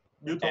Wizards.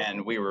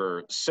 And we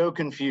were so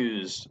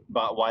confused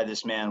about why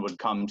this man would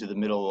come to the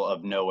middle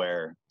of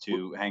nowhere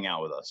to hang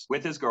out with us.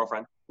 With his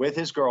girlfriend. With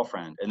his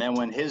girlfriend. And then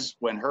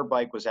when her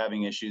bike was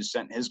having issues,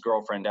 sent his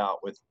girlfriend out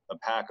with a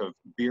pack of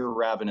beer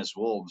ravenous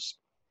wolves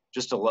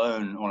just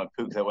alone on a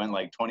Pook that went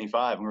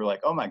 25. And we were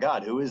like, oh my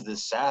God, who is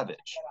this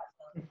savage?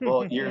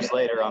 Well, years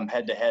later, I'm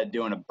head to head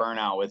doing a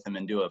burnout with him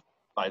and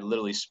I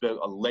literally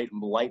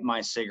light my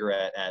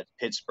cigarette at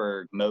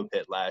Pittsburgh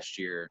Moped last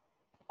year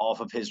off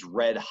of his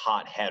red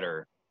hot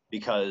header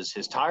because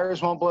his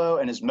tires won't blow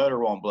and his motor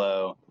won't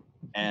blow.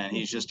 And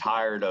he's just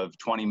tired of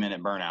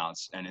 20-minute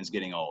burnouts and is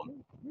getting old.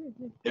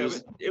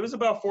 It was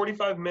about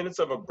 45 minutes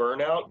of a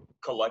burnout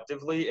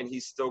collectively, and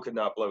he still could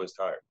not blow his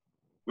tire.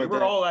 We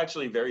were all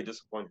actually very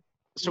disappointed.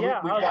 So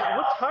yeah,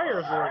 what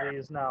tires were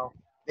these now?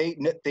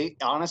 They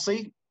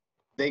honestly,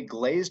 they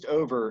glazed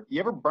over.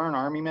 You ever burn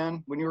Army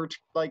Men when you were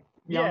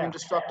young and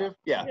destructive?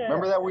 Yeah.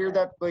 Remember that weird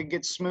that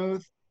gets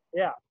smooth?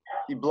 Yeah.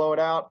 You blow it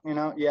out,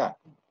 Yeah.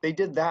 They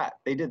did that.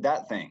 They did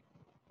that thing.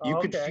 You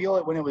could feel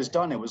it when it was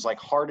done. It was like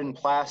hardened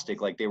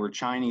plastic, like they were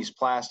Chinese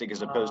plastic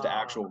as opposed to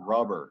actual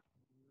rubber.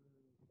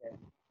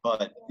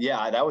 But yeah,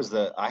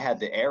 I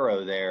had the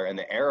Arrow there, and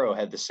the Arrow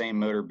had the same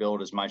motor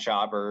build as my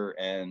Chopper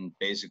and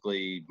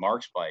basically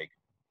Mark's bike.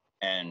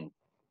 And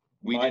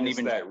we Minus didn't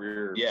even that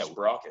rear yeah,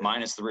 sprocket.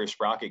 minus the rear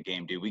sprocket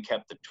game, dude. We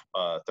kept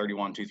the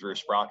 31 tooth rear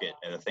sprocket,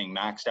 and the thing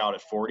maxed out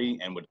at 40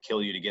 and would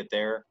kill you to get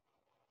there.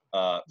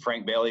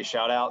 Frank Bailey,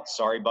 shout out.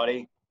 Sorry,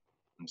 buddy.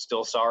 I'm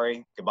still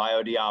sorry. Goodbye,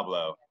 O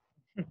Diablo.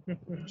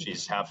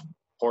 She's half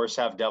horse,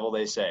 half devil,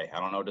 they say. I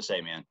don't know what to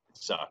say, man. It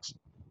sucks.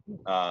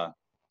 But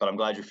I'm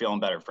glad you're feeling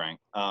better, Frank.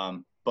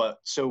 But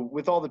so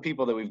with all the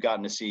people that we've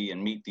gotten to see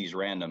and meet these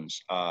randoms,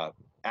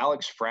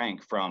 Alex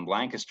Frank from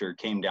Lancaster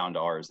came down to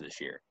ours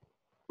this year,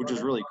 which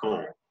was really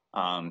cool.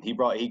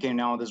 He came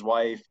down with his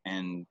wife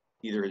and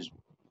either his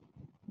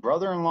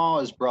brother-in-law,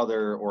 his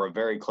brother, or a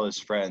very close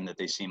friend that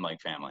they seem like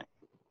family.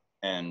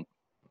 And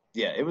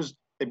yeah,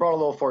 they brought a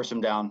little foursome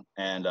down,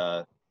 and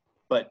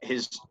but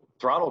his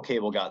throttle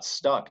cable got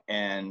stuck,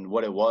 and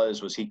what it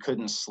was he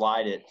couldn't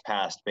slide it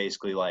past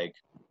basically like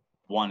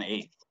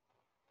 1/8.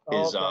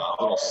 His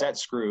little set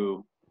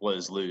screw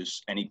was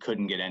loose, and he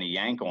couldn't get any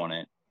yank on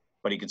it,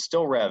 but he could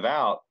still rev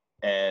out.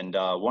 And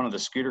one of the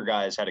scooter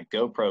guys had a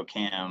GoPro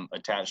cam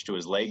attached to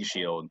his leg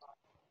shield,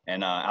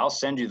 and I'll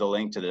send you the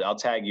link to I'll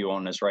tag you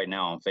on this right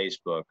now on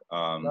Facebook.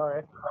 All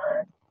right.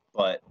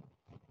 But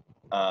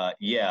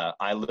yeah,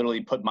 I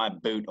literally put my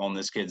boot on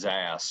this kid's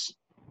ass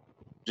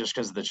just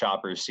because of the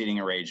chopper's seating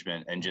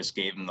arrangement and just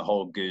gave him the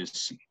whole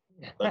goose.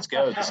 Let's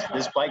go.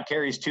 This bike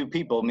carries 2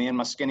 people, me and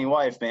my skinny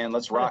wife, man.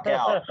 Let's rock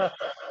out.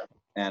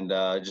 And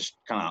just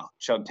kind of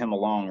chugged him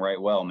along right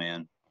well,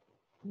 man.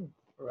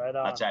 Right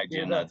on. I tagged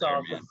you in That's that there,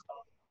 awesome.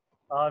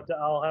 man.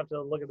 I'll have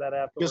to look at that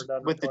after Just we're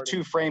done with the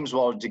recording. 2 frames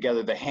welded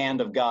together, the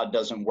hand of God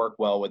doesn't work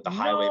well with the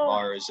highway No.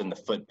 bars and the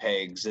foot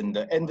pegs and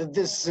the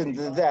this and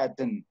the that.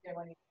 And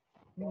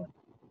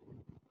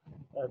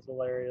That's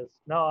hilarious.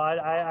 No,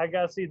 I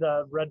gotta see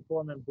the Red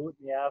Foreman boot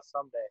in the ass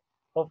someday.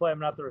 Hopefully, I'm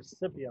not the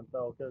recipient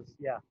though, because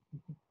yeah,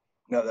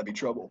 no, that'd be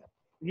trouble.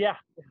 yeah.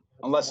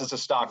 Unless it's a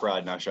stock ride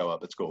and I show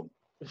up, it's cool.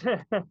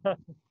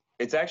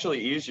 It's actually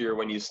easier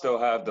when you still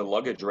have the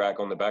luggage rack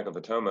on the back of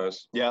the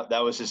Tomos. Yeah, that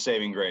was his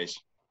saving grace.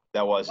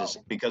 That was his,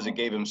 because it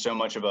gave him so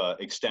much of a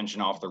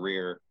extension off the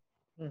rear.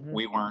 Mhm.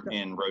 We weren't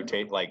in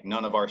rotate, like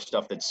none of our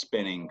stuff that's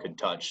spinning could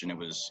touch, and it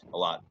was a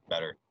lot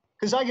better.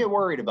 Because I get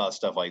worried about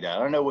stuff like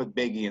that. I know with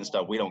Biggie and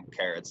stuff, we don't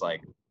care. It's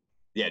like,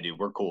 yeah, dude,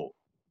 we're cool.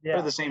 But Yeah.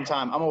 at the same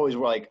time, I'm always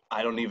like,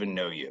 I don't even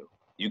know you.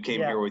 You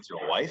came Yeah. here with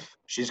your wife?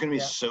 She's going to be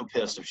Yeah. so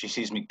pissed if she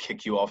sees me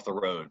kick you off the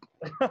road.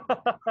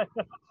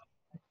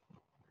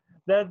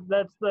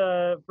 That's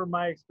the, from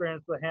my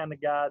experience, the hand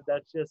of God.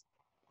 That's just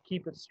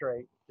keep it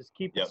straight. Just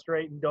keep Yep. it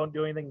straight and don't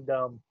do anything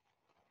dumb.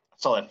 I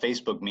saw that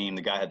Facebook meme.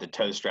 The guy had the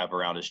toe strap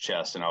around his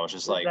chest, and I was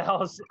just like, that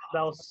was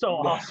so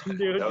awesome,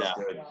 dude. That was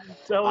Yeah. good.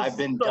 That was I've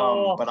been so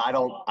dumb, but I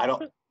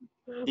don't.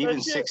 Even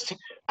That shit- 16.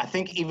 I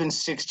think even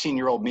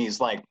 16-year-old me is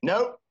like,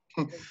 nope,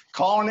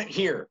 calling it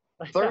here.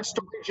 Third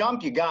story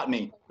jump, you got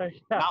me. Yeah.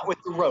 Not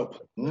with the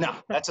rope. No,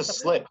 that's a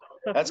slip.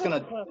 It's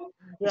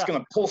Yeah.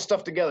 gonna pull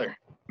stuff together.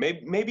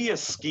 Maybe a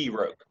ski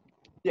rope.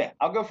 Yeah,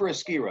 I'll go for a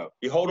ski rope.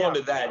 You hold Yeah. on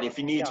to that, and if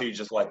you need to, you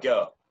just let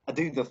go.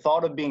 Dude, the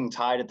thought of being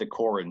tied at the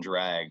core and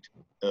dragged.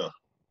 Ugh.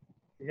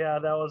 Yeah,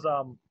 that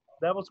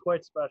was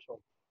quite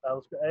special.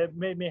 It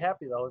made me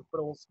happy though. It put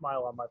a little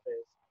smile on my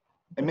face.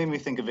 It made me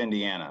think of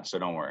Indiana, so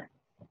don't worry.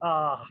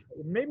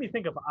 It made me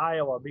think of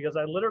Iowa because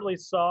I literally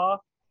saw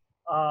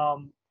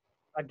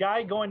a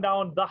guy going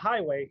down the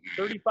highway,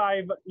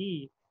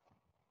 35E.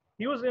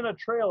 He was in a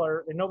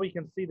trailer, and nobody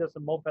can see this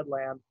in moped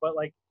land, but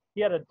like he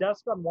had a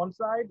desk on one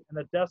side and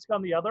a desk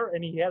on the other,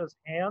 and he had his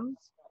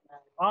hands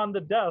on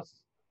the desk,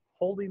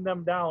 holding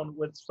them down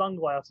with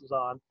sunglasses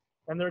on,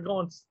 and they're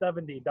going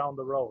 70 down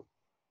the road.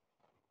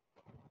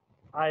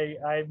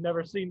 I've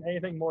never seen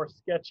anything more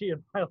sketchy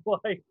in my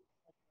life.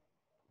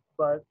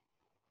 But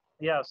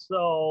yeah,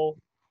 so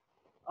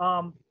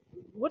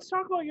let's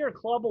talk about your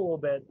club a little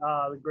bit,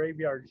 the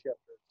Graveyard Shifters.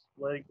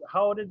 Like,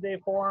 how did they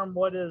form?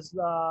 What is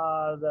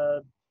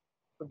the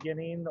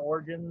beginning, the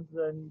origins,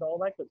 and all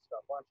that good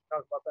stuff? Why don't you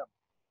talk about them?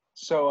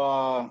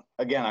 So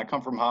again, I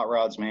come from hot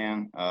rods,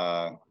 man.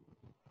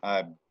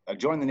 I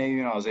joined the Navy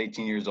when I was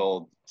 18 years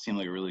old. Seemed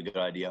like a really good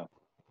idea.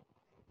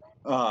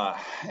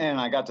 And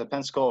I got to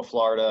Pensacola,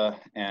 Florida,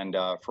 and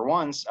for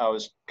once, I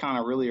was kind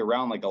of really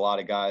around like a lot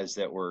of guys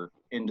that were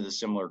into the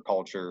similar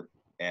culture.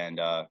 And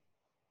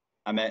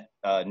I met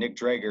Nick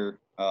Drager,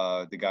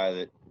 the guy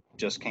that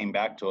just came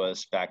back to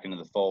us, back into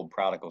the fold,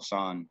 Prodigal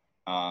Son.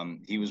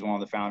 He was one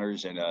of the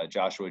founders, and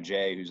Joshua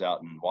J., who's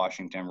out in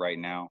Washington right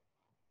now.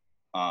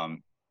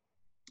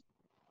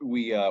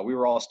 We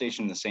were all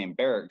stationed in the same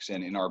barracks,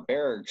 and in our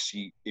barracks,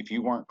 if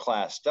you weren't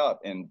classed up,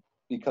 and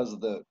because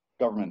of the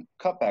government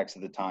cutbacks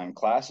at the time,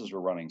 classes were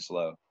running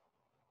slow.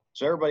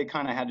 So everybody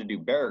kind of had to do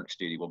barracks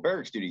duty. Well,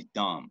 barracks duty's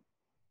dumb.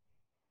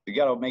 They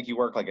got to make you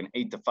work like an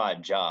 8 to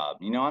 5 job.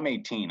 You know, I'm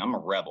 18. I'm a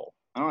rebel.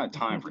 I don't have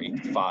time for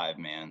 8 to 5,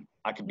 man.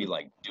 I could be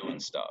like doing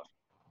stuff.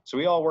 So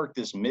we all worked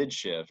this mid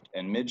shift,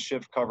 and mid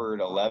shift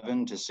covered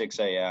 11 to 6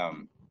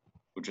 a.m.,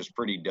 which was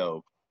pretty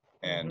dope.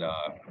 And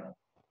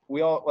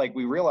we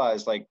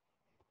realized, like,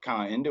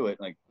 kind of into it,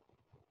 like,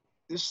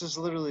 this is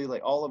literally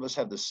like all of us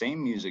have the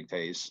same music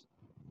taste.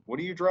 What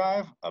do you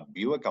drive? A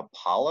Buick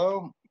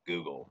Apollo?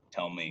 Google.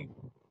 Tell me,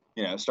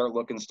 start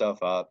looking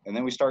stuff up. And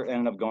then we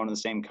ended up going to the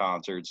same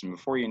concerts. And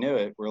before you knew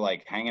it, we're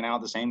like hanging out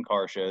at the same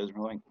car shows. And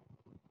we're like,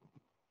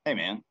 hey,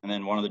 man. And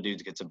then one of the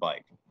dudes gets a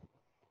bike.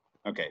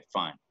 Okay,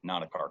 fine.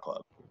 Not a car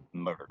club,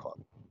 motor club.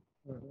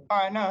 Mhm. All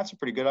right, no, that's a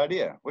pretty good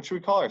idea. What should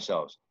we call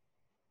ourselves?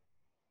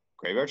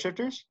 Graveyard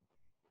Shifters?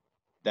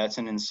 That's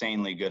an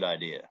insanely good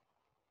idea.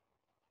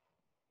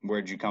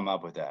 Where'd you come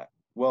up with that?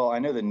 Well, I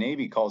know the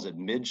Navy calls it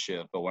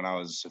mid-shift, but when I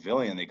was a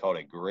civilian, they called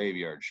it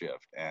graveyard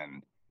shift.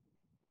 And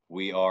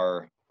we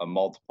are a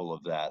multiple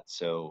of that,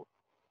 so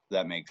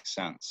that makes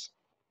sense.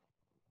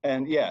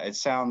 And yeah, it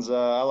sounds,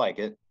 I like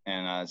it.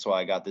 And that's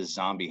why I got this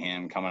zombie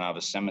hand coming out of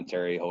a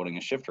cemetery holding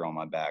a shifter on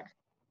my back.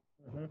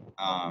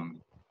 Mhm.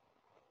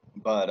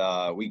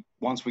 But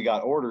once we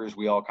got orders,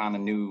 we all kind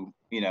of knew,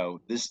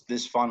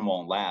 this fun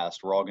won't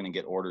last. We're all going to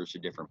get orders to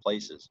different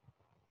places,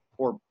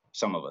 or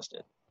some of us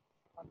did.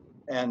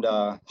 And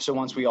so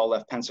once we all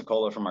left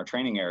Pensacola from our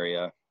training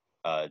area,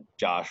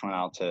 Josh went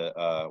out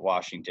to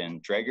Washington.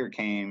 Drager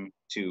came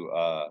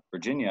to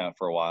Virginia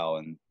for a while,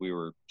 and we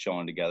were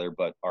chilling together,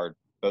 but our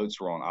boats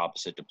were on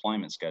opposite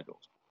deployment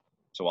schedules.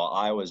 So while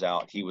I was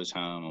out, he was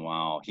home, and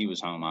while he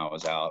was home, I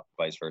was out,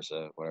 vice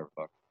versa, whatever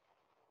fuck.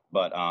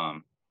 But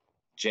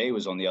Jay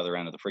was on the other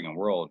end of the freaking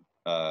world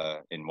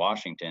in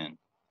Washington.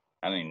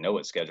 I don't even know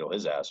what schedule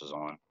his ass was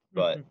on.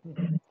 But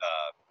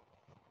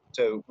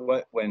so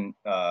when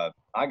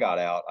I got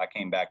out, I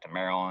came back to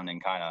Maryland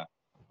and kind of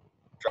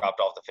dropped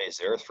off the face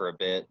of the earth for a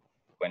bit.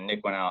 When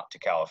Nick went out to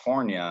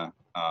California,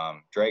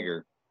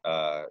 Drager,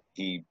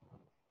 he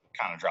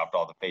kind of dropped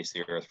off the face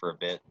of the earth for a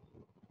bit.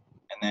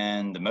 And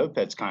then the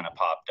mopeds kind of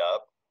popped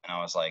up, and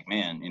I was like,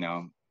 man,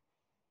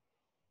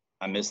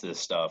 I miss this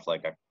stuff.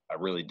 Like, I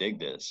really dig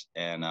this.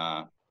 And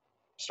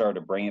started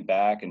to bring it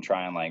back and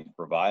try and like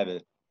revive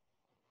it.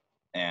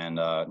 And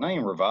not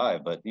even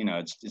revive, but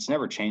it's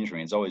never changed for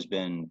me. It's always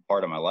been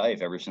part of my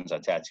life ever since I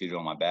tattooed it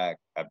on my back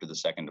after the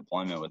second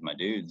deployment with my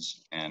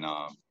dudes. And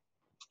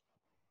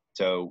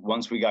so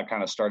once we got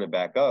kind of started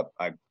back up,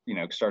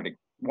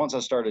 once I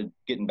started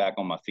getting back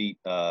on my feet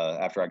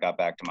after I got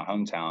back to my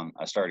hometown,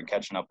 I started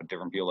catching up with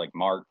different people like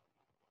Mark.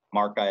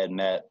 Mark I had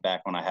met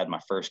back when I had my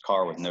first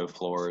car with no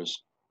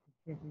floors.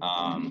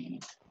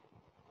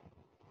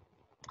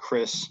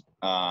 Chris,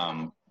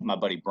 my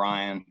buddy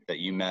Brian that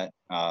you met.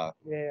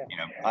 Yeah.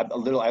 I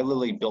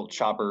literally built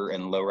chopper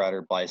and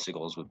lowrider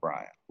bicycles with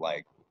Brian.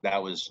 Like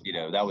that was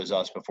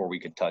us before we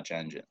could touch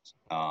engines.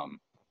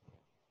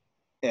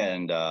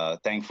 And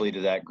thankfully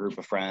to that group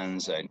of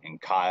friends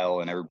and Kyle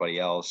and everybody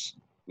else,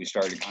 we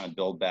started to kind of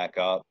build back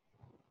up.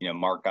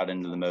 Mark got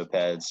into the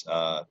mopeds.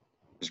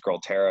 His girl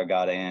Tara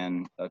got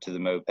in to the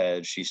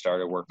mopeds. She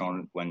started working on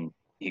it when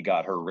he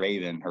got her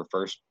Raven. Her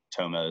first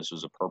Tomos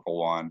was a purple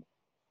one.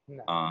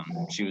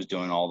 She was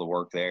doing all the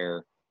work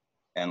there,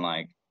 and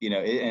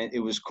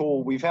it was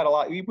cool. We've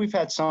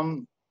had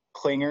some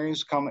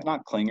clingers come,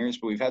 not clingers,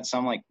 but we've had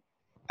some like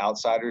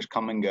outsiders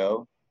come and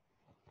go.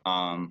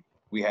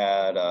 We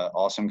had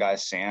awesome guy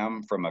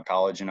Sam from a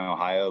college in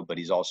Ohio, but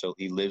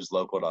he lives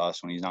local to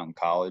us when he's not in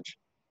college.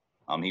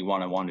 He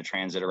wanted to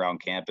transit around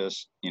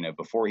campus.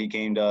 Before he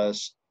came to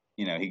us,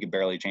 he could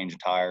barely change a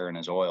tire in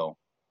his oil.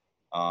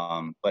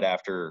 But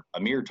after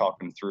Amir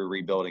talked him through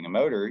rebuilding a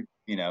motor,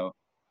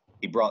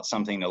 he brought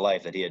something to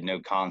life that he had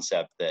no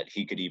concept that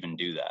he could even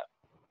do that.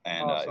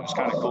 And it was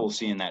kind of cool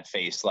seeing that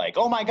face like,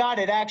 oh my God,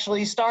 it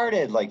actually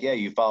started. Like, yeah,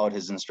 you followed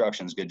his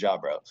instructions. Good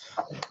job, bro.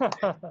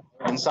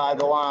 Inside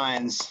the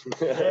lines.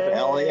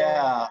 Hell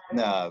yeah.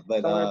 No,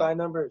 but by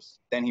numbers.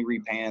 Then he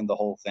repainted the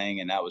whole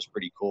thing, and that was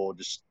pretty cool.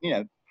 Just,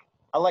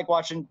 I like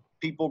watching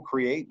people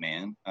create,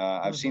 man.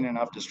 I've seen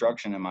enough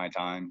destruction in my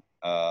time,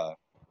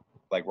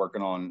 like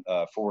working on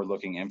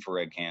forward-looking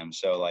infrared cams.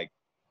 So, like,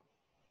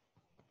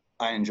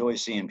 I enjoy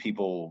seeing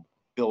people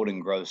build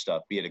and grow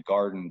stuff, be it a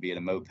garden, be it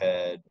a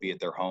moped, be it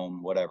their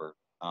home, whatever.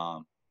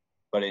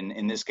 But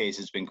in this case,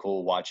 it's been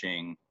cool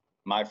watching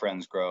my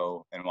friends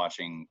grow and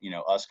watching,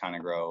 us kind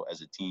of grow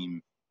as a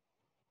team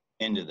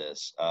into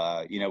this.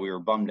 We were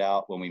bummed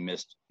out when we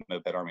missed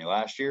Moped Army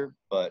last year,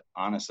 but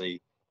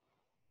honestly,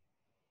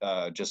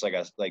 just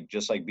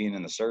like being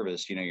in the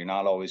service, you're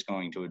not always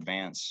going to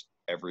advance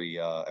every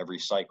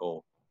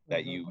cycle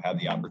that you have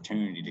the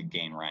opportunity to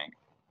gain rank.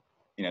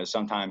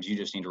 Sometimes you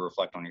just need to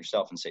reflect on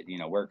yourself and say,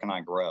 where can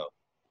I grow?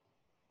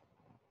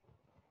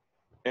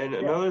 And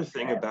another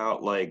thing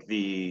about like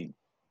the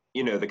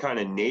kind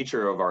of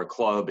nature of our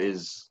club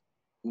is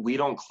we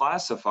don't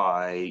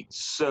classify.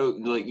 So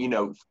like,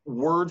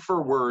 word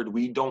for word,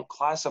 we don't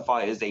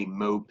classify as a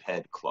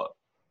moped club.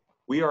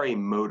 We are a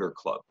motor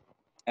club.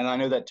 And I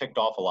know that ticked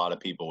off a lot of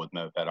people with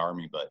Moped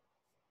Army, but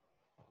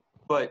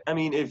I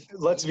mean, if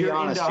let's be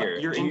honest here,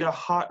 you're into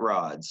hot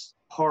rods,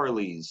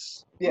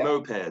 Harleys,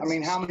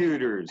 mopeds,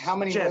 scooters,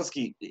 jet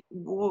ski,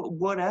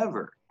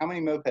 whatever. How many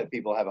moped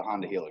people have a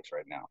Honda Helix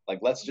right now? Like,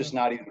 let's just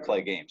not even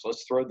play games.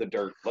 Let's throw the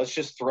dirt. Let's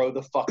just throw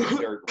the fucking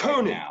dirt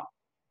right now.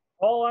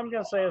 All I'm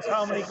going to say is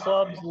how many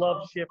clubs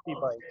love shifty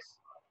bikes?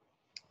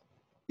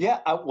 Yeah,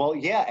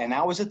 and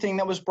that was a thing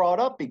that was brought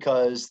up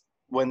because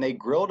when they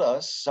grilled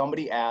us,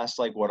 somebody asked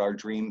like what our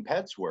dream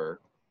pets were,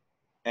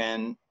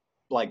 and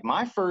like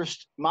my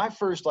first like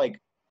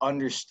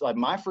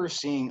my first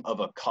seeing of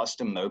a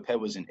custom moped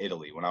was in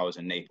Italy when I was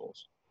in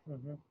Naples.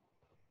 Mhm.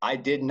 I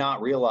did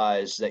not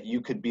realize that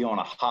you could be on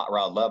a hot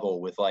rod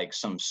level with like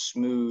some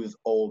smooth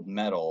old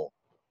metal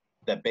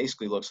that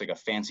basically looks like a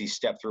fancy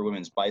step-through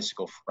women's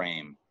bicycle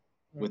frame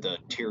with a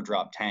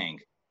teardrop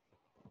tank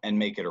and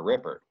make it a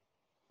ripper.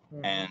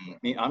 Mhm.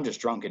 And I'm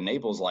just drunk in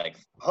Naples like,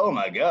 oh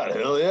my God,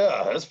 hell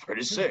yeah, that's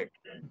pretty sick.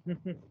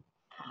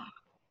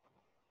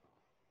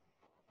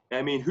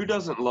 I mean, who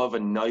doesn't love a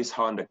nice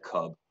Honda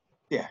Cub?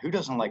 Yeah, who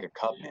doesn't like a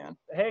Cub, man?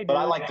 Hey, But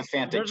I dude, like the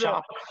Fanta there's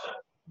Chop.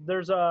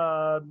 there's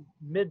a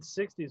mid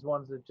 '60s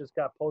ones that just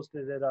got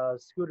posted at a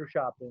scooter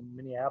shop in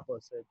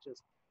Minneapolis.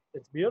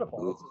 It's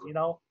beautiful. It's, you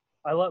know,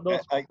 I love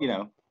those. You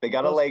know, they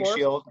got a those leg sports-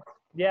 shield.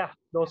 Yeah,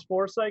 those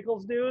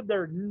 4-cycles, dude,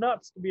 they're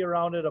nuts to be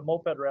around at a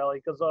moped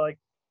rally because like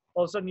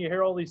all of a sudden you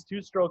hear all these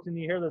 2-strokes and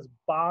you hear this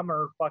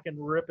bomber fucking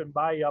ripping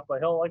by you up a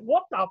hill. Like,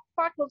 what the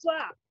fuck was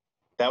that?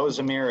 That was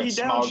Amir at He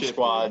Smog downshifted.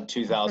 Squad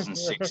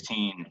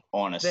 2016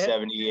 on a They-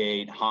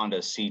 78 Honda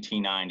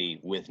CT90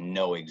 with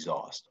no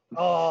exhaust.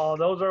 Oh,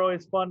 those are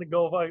always fun to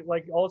go.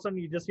 Like all of a sudden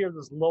you just hear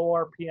this low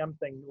RPM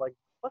thing. Like,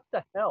 what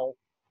the hell?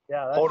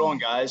 Yeah. That's, Hold on,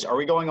 guys. Are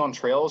we going on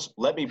trails?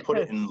 Let me put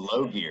it in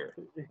low gear.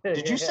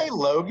 Did you say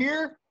low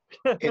gear?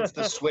 Hits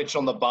the switch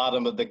on the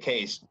bottom of the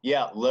case.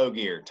 Yeah, low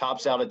gear.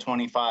 Tops out at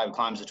 25,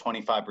 climbs to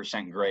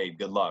 25% grade.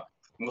 Good luck.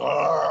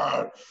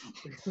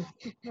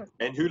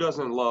 And who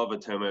doesn't love a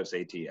Tomos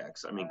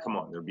ATX? I mean, come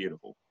on, they're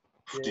beautiful.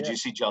 Did you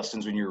see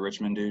Justin's when you were in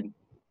Richmond, dude?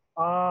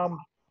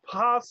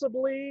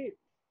 Possibly.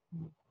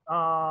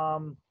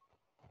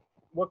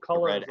 What The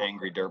color? red is it?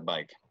 angry dirt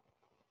bike.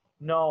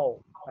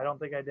 No, I don't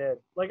think I did.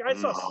 Like I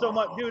saw so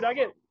much, dude. I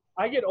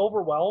get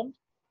overwhelmed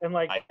and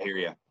like I hear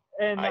you.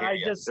 and I hear I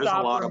ya. just There's a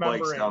stopped lot of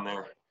bikes remembering. down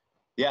there.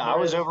 Yeah, I There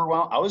was is.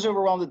 overwhelmed. I was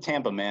overwhelmed at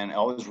Tampa, man.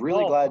 I was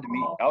really Oh. glad to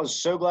meet. I was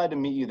so glad to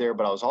meet you there,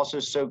 but I was also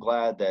so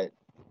glad that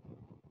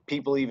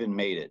people even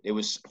made it.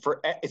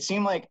 It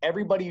seemed like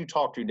everybody you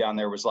talked to down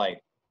there was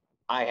like,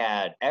 I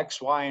had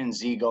X, Y, and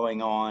Z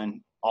going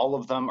on. All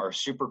of them are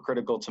super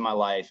critical to my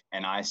life,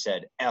 and I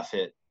said, "F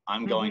it,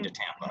 I'm going to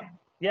Tampa."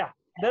 Yeah,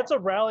 that's a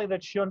rally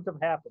that shouldn't have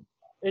happened.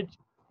 It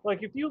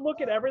like if you look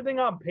at everything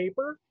on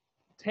paper,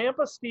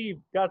 Tampa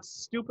Steve got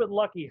stupid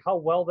lucky how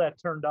well that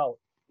turned out.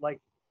 Like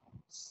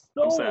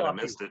so I'm sad I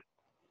lucky. missed it.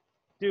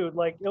 Dude,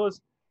 like it was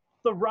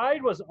the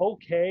ride was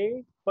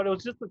okay, but it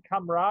was just the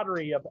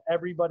camaraderie of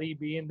everybody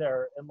being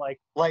there and like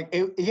I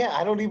think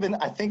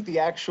the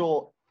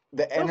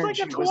it was like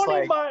energy a was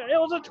like, it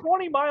was a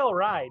 20-mile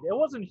ride. It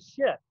wasn't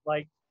shit.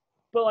 Like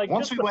but like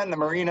once just we the- went in the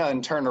marina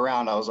and turned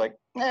around, I was like,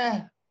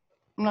 I'm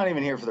not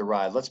even here for the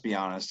ride. Let's be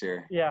honest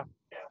here. yeah.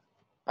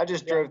 I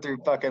just drove through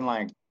fucking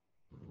like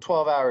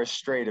 12 hours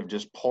straight of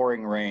just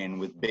pouring rain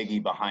with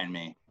Biggie behind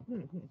me.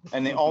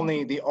 And the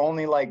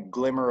only like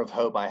glimmer of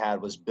hope I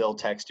had was Bill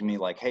texting me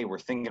like, "Hey, we're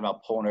thinking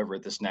about pulling over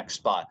at this next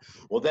spot."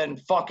 Well, then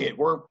fuck it.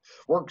 We're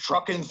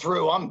trucking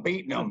through. I'm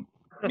beating them.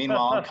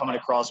 Meanwhile, I'm coming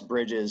across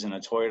bridges in a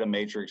Toyota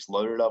Matrix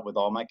loaded up with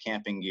all my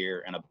camping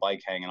gear and a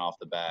bike hanging off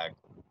the back.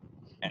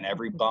 And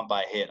every bump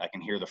I hit, I can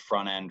hear the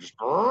front end just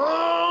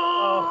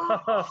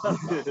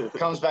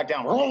comes back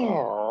down.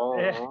 Oh,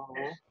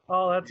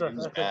 that's It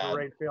was a bad.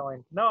 great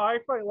feeling. No,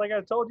 like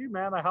I told you,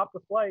 man, I hopped the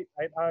flight.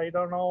 I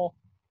don't know.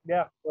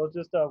 Yeah, it was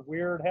just a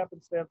weird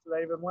happenstance that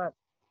I even went.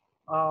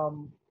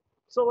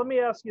 So let me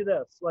ask you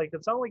this: like,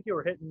 it sounded like you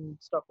were hitting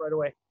stuff right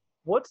away.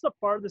 What's the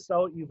farthest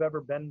out you've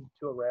ever been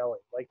to a rally?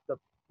 Like the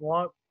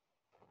long.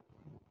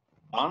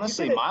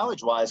 Honestly, You did it-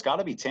 mileage-wise, got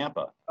to be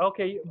Tampa.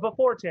 Okay,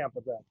 before Tampa,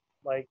 then.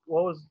 Like,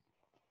 what was?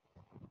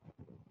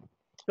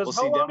 Well, Because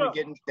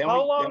see,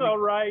 how long a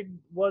ride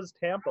was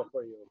Tampa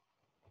for you?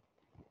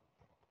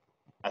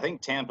 I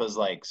think Tampa's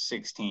like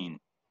 16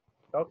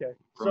 Okay,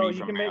 for so me you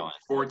from can make. Maryland.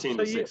 14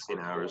 So to you- 16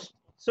 hours.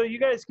 So you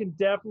guys can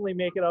definitely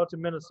make it out to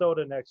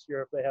Minnesota next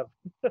year if they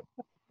have.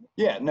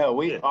 Yeah,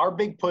 no, Yeah. our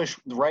big push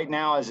right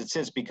now as it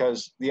sits,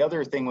 because the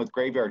other thing with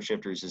Graveyard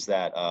Shifters is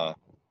that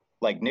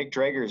like Nick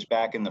Drager's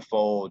back in the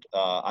fold.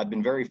 I've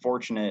been very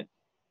fortunate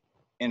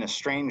in a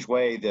strange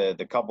way.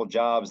 The couple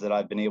jobs that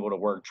I've been able to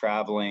work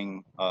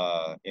traveling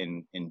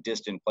in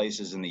distant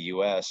places in the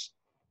US,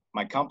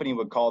 my company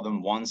would call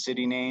them one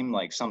city name,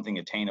 like something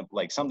attainable,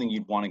 like something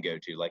you'd want to go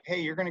to. Like,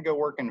 hey, you're gonna go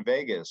work in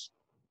Vegas.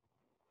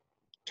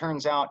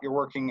 Turns out you're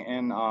working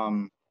in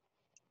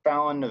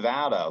Fallon,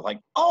 Nevada. Like,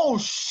 oh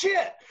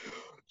shit,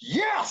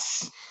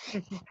 yes,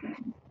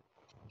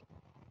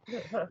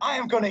 I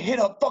am gonna hit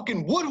a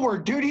fucking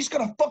Woodward, dude. He's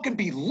gonna fucking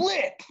be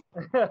lit.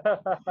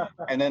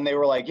 And then they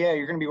were like, yeah,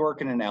 you're gonna be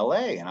working in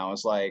LA. And I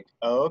was like,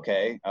 oh,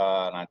 okay.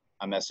 And I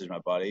messaged my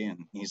buddy,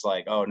 and he's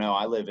like, oh no,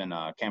 I live in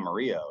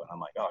Camarillo. And I'm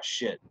like, oh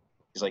shit.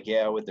 He's like,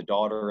 yeah, with the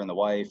daughter and the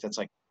wife, that's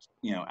like,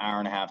 hour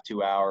and a half,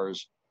 2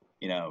 hours.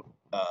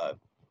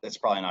 That's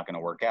probably not going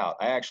to work out.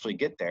 I actually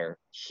get there.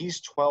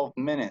 He's 12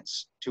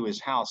 minutes to his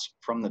house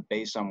from the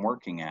base I'm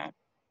working at.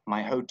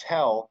 My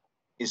hotel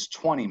is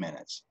 20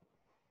 minutes.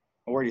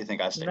 Where do you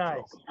think I stay?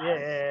 Nice.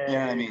 Yeah. You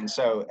know what I mean?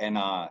 So, and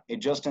it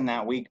just in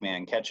that week,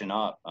 man, catching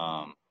up,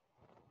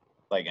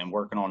 like, and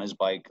working on his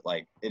bike,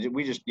 like,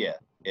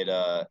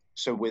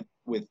 so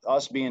with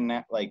us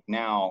being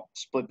now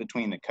split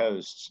between the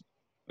coasts,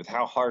 with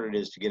how hard it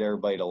is to get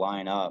everybody to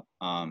line up,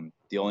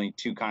 the only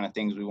two kind of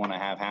things we want to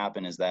have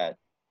happen is that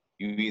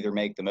you either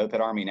make the Moped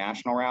Army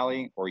National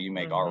Rally or you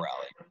make our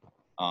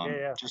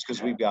rally. Just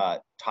because we've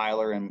got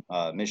Tyler in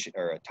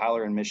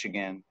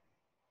Michigan,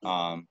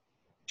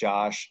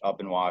 Josh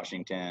up in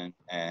Washington,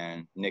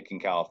 and Nick in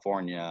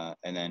California,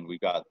 and then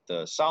we've got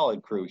the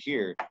solid crew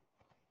here.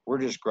 We're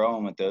just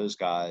growing with those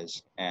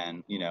guys,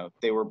 and you know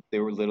they were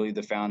literally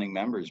the founding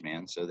members,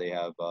 man. So they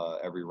have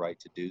every right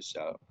to do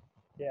so.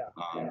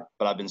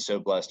 But I've been so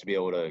blessed to be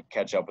able to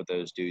catch up with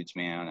those dudes,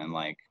 man, and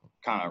like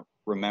kind of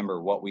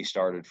remember what we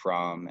started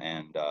from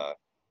and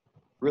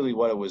really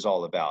what it was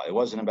all about. It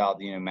wasn't about,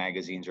 you know,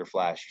 magazines or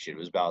flashy shit. It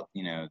was about,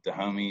 you know, the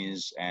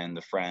homies and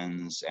the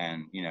friends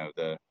and, you know,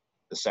 the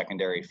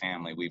secondary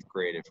family we've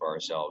created for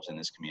ourselves in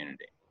this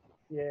community.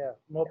 Yeah,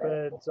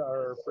 mopeds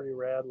are pretty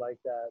rad like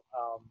that.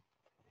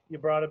 You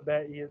brought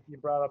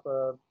up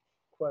a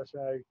question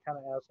I kind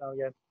of asked now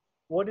again.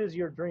 What is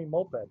your dream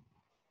moped?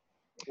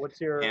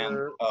 What's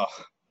your?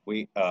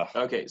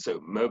 Okay, so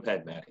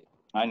moped, Matty.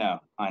 I know.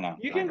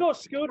 You can go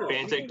scooter.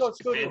 Fantic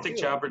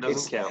chopper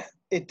doesn't count.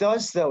 It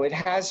does though. It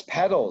has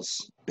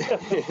pedals.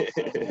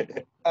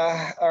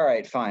 All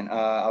right, fine.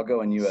 I'll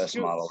go in US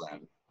model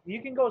then.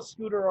 You can go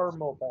scooter or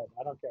moped.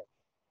 I don't care.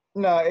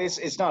 No,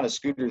 it's not a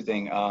scooter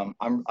thing.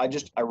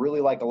 I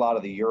really like a lot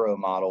of the Euro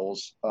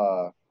models.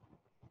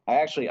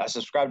 I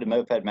subscribe to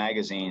Moped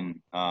Magazine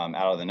out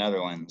of the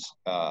Netherlands.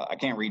 I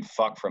can't read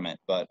fuck from it,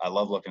 but I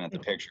love looking at the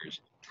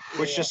pictures,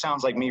 which just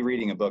sounds like me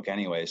reading a book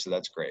anyway, so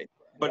that's great.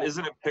 But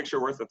isn't a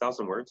picture worth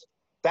 1,000 words?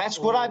 That's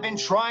what I've been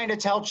trying to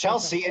tell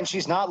Chelsea, and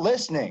she's not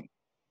listening.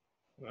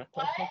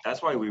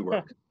 That's why we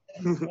work.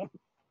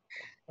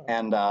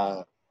 And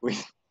I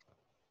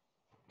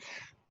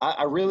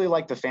really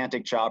like the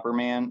Fantic chopper,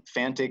 man.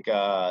 Fantic,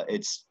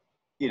 it's,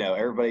 you know,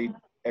 everybody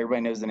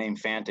knows the name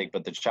Fantic,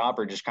 but the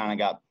chopper just kind of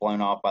got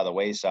blown off by the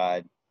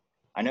wayside.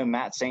 I know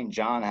Matt St.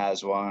 John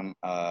has one.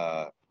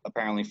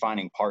 Apparently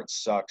finding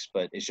parts sucks,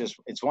 but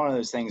it's one of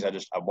those things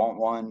I want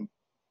one.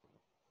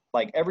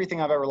 Like, everything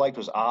I've ever liked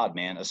was odd,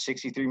 man. A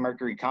 63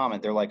 Mercury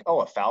Comet, they're like, oh,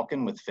 a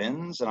Falcon with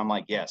fins? And I'm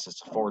like, yes,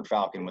 it's a Ford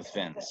Falcon with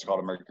fins. It's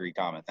called a Mercury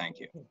Comet, thank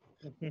you.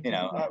 You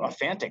know, a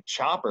Fantic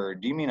chopper,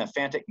 do you mean a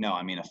Fantic? No,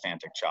 I mean a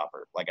Fantic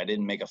chopper. Like, I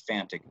didn't make a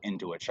Fantic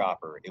into a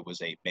chopper. It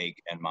was a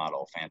make and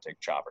model Fantic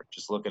chopper.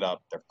 Just look it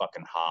up. They're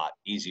fucking hot.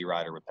 Easy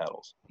rider with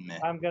pedals. Meh.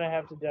 I'm going to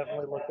have to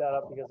definitely look that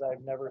up because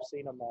I've never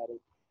seen them, Matty.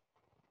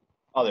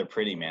 Oh, they're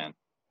pretty, man.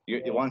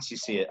 Once you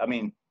see it, I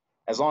mean,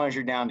 as long as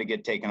you're down to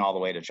get taken all the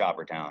way to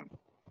Chopper Town.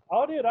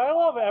 Oh, dude, I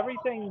love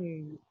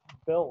everything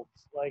built.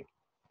 Like,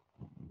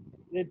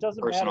 it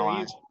doesn't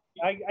matter.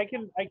 I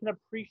can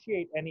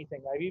appreciate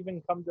anything. I've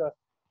even come to,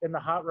 in the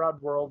hot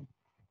rod world,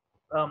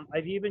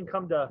 I've even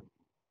come to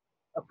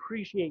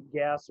appreciate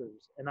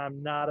gassers, and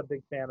I'm not a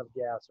big fan of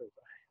gassers.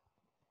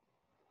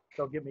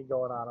 Don't get me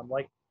going on them.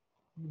 Like,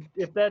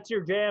 if that's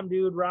your jam,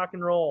 dude, rock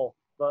and roll.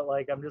 But,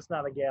 like, I'm just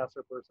not a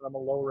gasser person. I'm a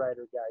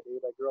lowrider guy,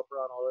 dude. I grew up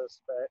around all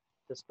this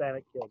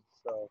Hispanic kids,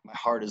 so. My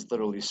heart is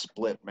literally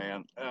split,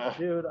 man.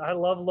 Dude, I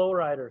love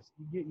lowriders.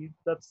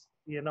 That's,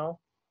 you know.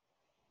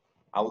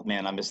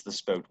 Man, I miss the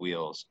spoked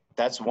wheels.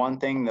 That's one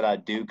thing that I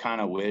do kind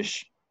of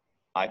wish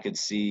I could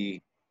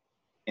see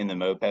in the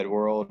moped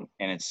world,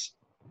 and it's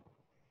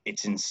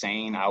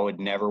insane. I would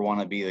never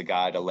want to be the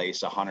guy to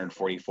lace a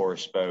 144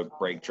 spoke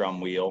brake drum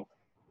wheel.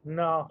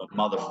 No. But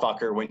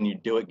motherfucker, when you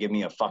do it, give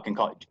me a fucking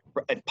call.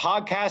 At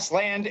Podcast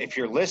Land, if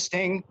you're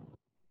listening,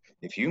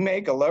 if you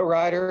make a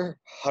lowrider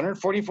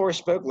 144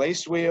 spoke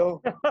lace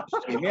wheel,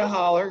 just give me a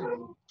holler.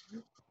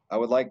 I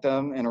would like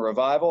them in a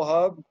revival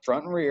hub,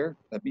 front and rear.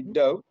 That'd be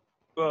dope.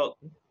 Well,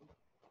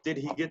 did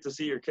he get to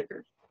see your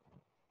kicker?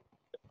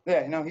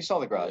 Yeah, no, he saw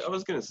the garage. I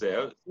was gonna say.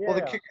 Well,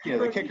 the kicker,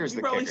 the kicker's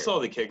the kicker. You probably saw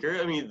the kicker.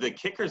 I mean, the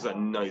kicker's a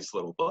nice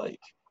little bike.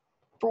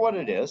 For what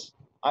it is.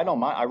 I don't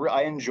mind.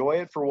 I enjoy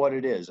it for what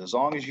it is, as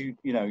long as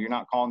you're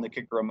not calling the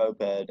kicker a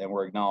moped, and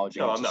we're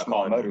acknowledging it's a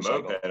small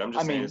motorcycle. Moped. I'm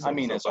just saying. I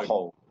mean as a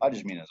whole. I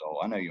just mean as a whole.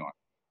 I know you aren't.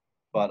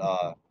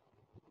 But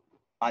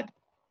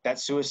that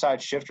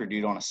suicide shifter,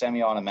 dude, on a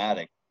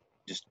semi-automatic,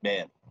 just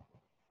man,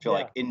 feel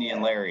like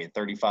Indian Larry at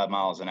 35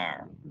 miles an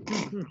hour.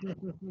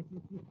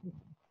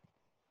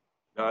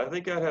 No, I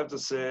think I'd have to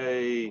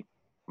say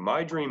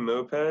my dream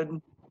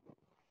moped.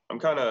 I'm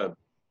kind of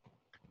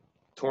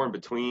torn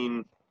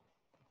between.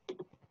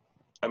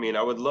 I mean,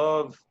 I would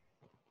love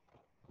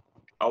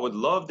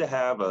to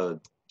have a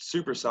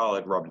super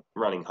solid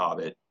running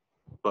Hobbit,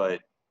 but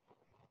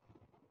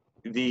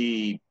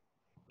the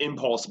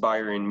impulse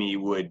buyer in me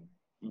would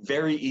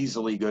very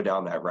easily go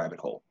down that rabbit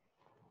hole.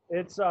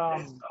 It's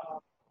a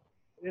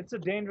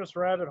dangerous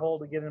rabbit hole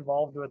to get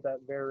involved with that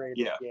varied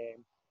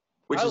game.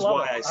 Which is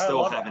why I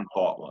still haven't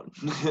bought one.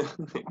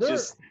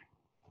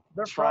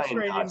 They're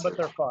frustrating, but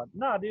they're fun.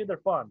 Nah, dude, they're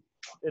fun.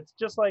 It's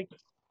just like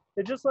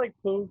it's just like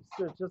Poops.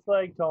 It's just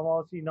like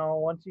Tomos.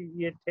 Once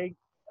you take,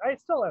 I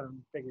still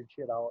haven't figured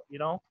shit out.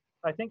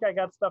 I think I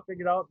got stuff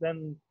figured out.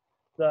 Then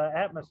the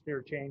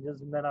atmosphere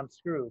changes, and then I'm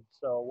screwed.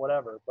 So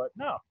whatever. But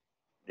no,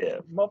 Yeah.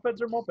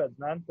 mopeds are mopeds,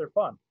 man. They're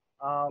fun.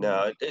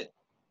 No,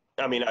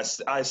 I mean,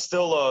 I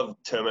still love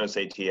Tomos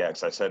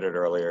ATX. I said it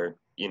earlier.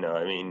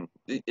 I mean,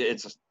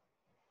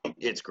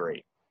 it's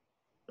great.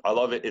 I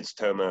love it. It's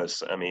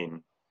Tomos. I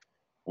mean,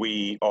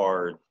 we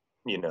are,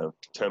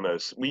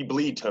 Tomos. We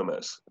bleed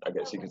Tomos, I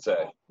guess you could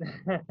say.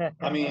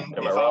 I mean, Am if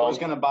I I was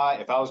wrong?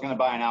 gonna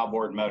buy an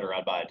outboard motor,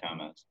 I'd buy a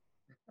Tomos.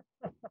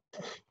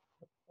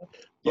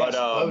 But,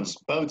 Yes,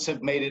 boats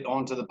have made it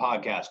onto the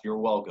podcast. You're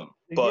welcome.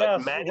 But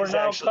yes, Matt we're is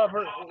now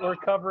actually- we're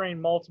covering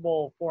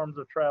multiple forms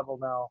of travel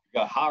now. We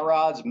got hot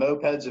rods,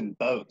 mopeds, and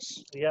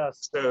boats.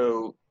 Yes.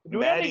 So Do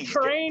we got any Maddie's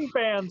train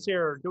fans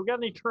here? Do we got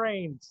any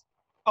trains?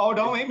 Oh,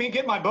 don't make me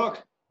get my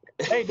book.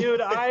 Hey,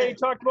 dude, I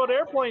talked about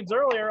airplanes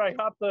earlier. I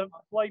hopped the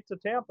flight to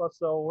Tampa,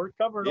 so we're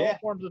covering all Yeah.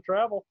 forms of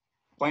travel.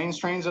 Planes,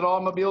 trains, and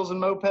automobiles, and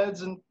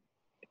mopeds. And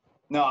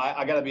no,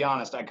 I got to be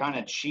honest. I kind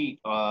of cheat.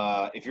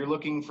 If you're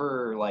looking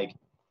for like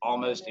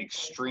almost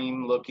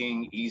extreme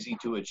looking, easy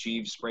to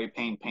achieve spray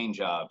paint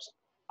jobs,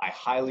 I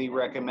highly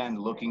recommend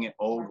looking at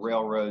old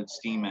railroad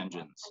steam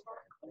engines.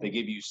 They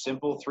give you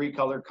simple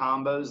 3-color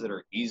combos that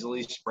are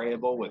easily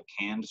sprayable with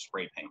canned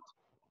spray paint.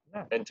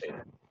 and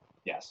Tatum.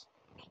 Yes.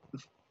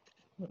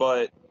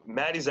 But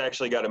Maddie's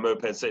actually got a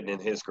moped sitting in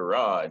his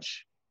garage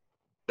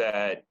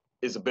that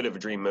is a bit of a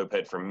dream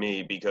moped for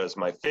me because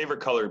my favorite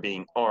color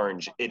being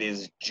orange, it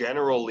is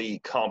generally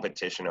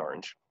competition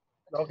orange.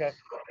 Okay.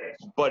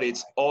 But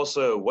it's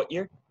also, what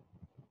year?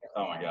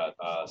 Oh my God.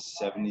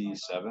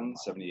 77,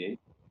 78.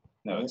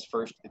 No, it's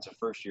a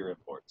first year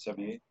import.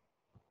 78.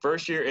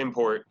 First year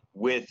import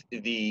with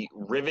the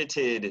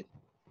riveted,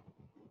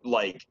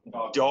 like,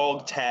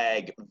 dog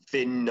tag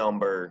VIN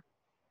number,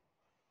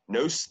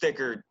 no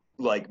sticker,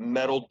 like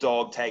metal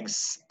dog tag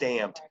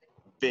stamped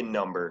VIN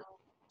number.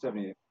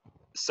 78.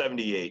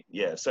 78.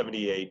 Yeah,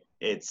 78.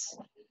 It's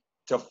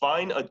to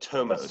find a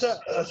Tomos.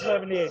 A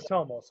 78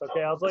 Tomos.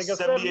 Okay, I was like a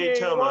 78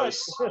 78 what?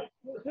 Tomos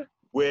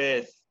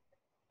with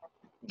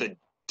the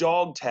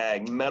dog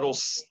tag metal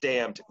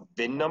stamped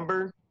VIN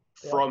number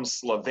from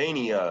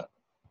Slovenia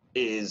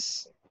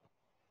is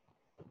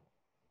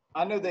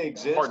I know they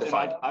exist, Hard to and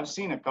find. I've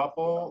seen a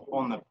couple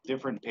on the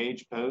different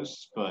page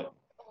posts, but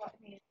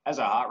as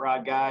a hot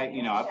rod guy,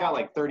 I've got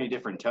like 30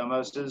 different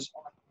Tomoses.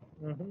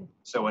 Mhm.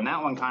 So when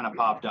that one kind of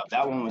popped up,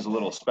 that one was a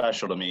little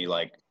special to me,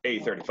 like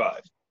A35.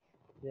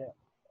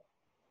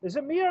 Is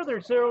it me or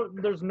there's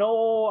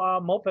no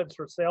mopeds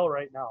for sale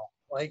right now?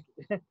 Like,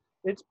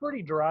 it's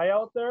pretty dry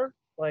out there.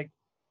 Like,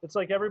 it's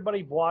like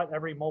everybody bought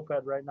every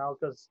moped right now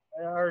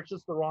or it's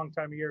just the wrong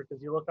time of year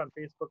because you look on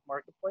Facebook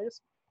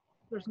Marketplace,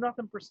 there's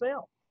nothing for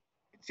sale.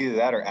 it's either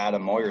that or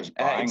Adam Moyer's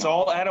buying It's them.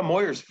 all Adam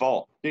Moyer's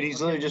fault. Dude, he's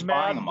literally just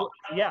buying them all.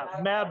 Yeah,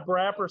 Mad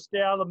Brapper,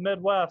 stay out of the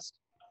Midwest.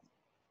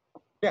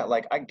 Yeah,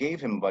 like I gave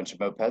him a bunch of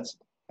mopeds,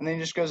 and then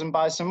he just goes and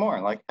buys some more.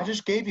 Like, I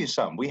just gave you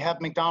some. We have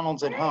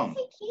McDonald's at home.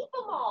 Where does he keep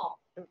them all?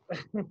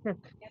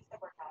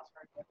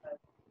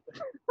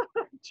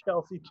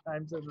 Chelsea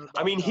chimes in.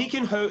 I mean, he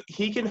can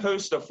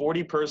host a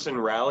 40-person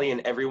rally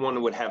and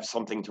everyone would have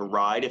something to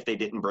ride if they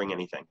didn't bring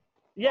anything.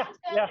 Yeah.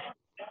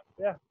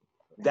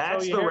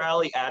 That's you the hear-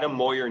 rally Adam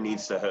Moyer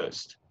needs to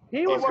host.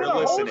 He was If you're going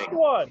to host listening.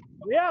 one.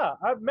 Yeah,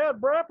 Mad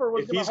Brapper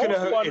was If going he's to gonna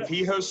host one. if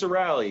he hosts a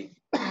rally,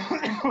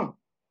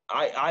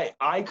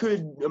 I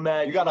could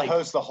imagine. You got to like,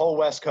 host the whole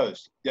West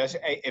Coast. Yes,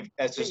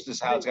 that's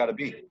just how it's got to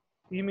be.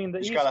 You mean the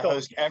You just East got to Coast?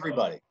 host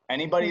everybody.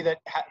 Anybody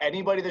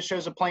that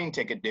shows a plane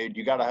ticket, dude,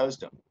 you got to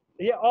host them.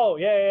 Yeah. Oh,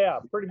 yeah.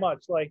 Pretty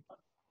much. Like,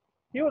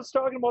 he was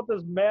talking about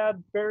this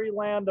mad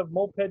fairyland of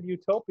moped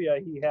utopia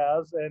he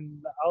has,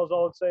 and I was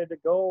all excited to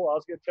go. I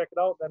was gonna check it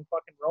out, then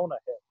fucking Rona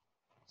hit.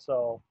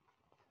 So,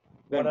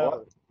 Then whatever.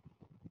 what?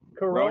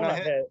 Corona Rona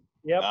hit. hit?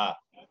 Yep. Ah,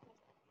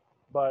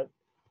 But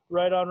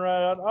right on.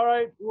 All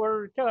right,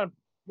 we're kind of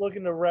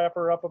looking to wrap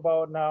her up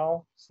about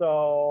now.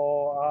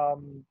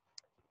 So,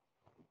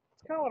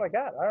 it's kind of what I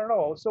got. I don't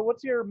know. So,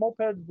 what's your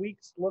moped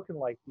weeks looking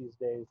like these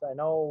days? I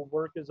know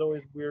work is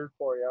always weird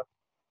for you.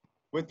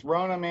 with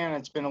Rona, man,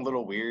 it's been a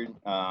little weird.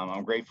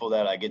 I'm grateful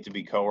that I get to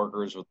be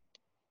coworkers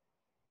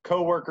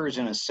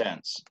in a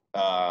sense,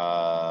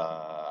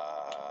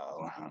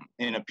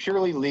 in a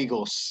purely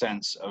legal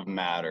sense of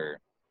matter.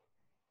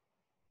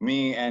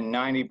 Me and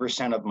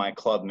 90% of my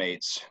club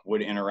mates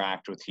would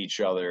interact with each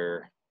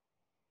other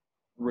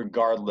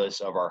regardless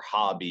of our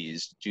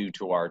hobbies due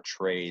to our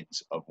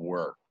trades of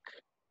work,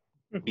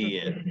 be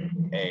it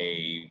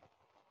a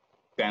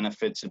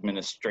benefits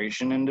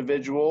administration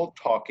individual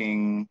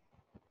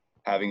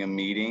having a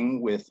meeting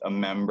with a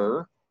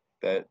member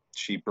that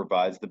she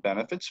provides the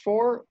benefits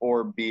for,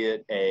 or be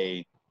it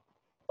a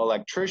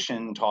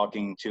electrician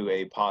talking to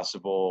a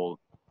possible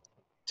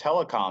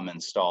telecom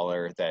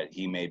installer that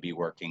he may be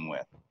working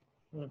with.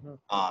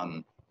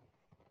 Mhm.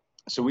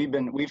 So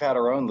we've had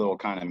our own little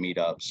kind of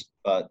meetups,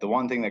 but the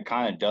one thing that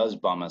kind of does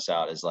bum us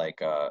out is like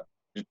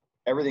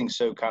everything's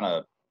so kind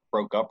of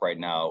broke up right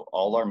now.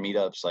 All our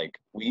meetups, like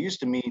we used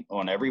to meet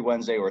on every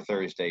Wednesday or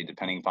Thursday,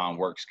 depending upon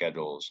work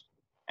schedules,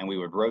 and we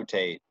would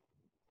rotate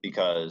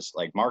because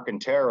like Mark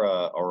and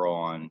Tara are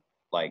on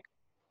like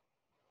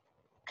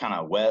kind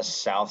of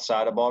west south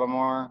side of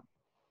Baltimore,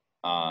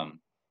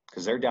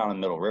 because they're down in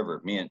Middle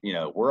River. Me and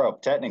we're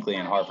up technically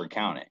in Harford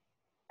County.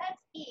 That's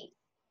east,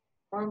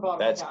 We're in Baltimore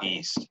That's County.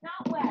 east.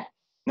 not west.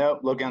 Nope,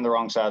 looking on the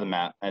wrong side of the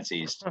map. That's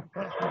east. I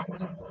wanna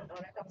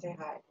come say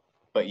hi.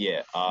 But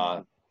yeah,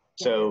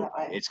 so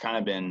it's kind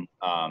of been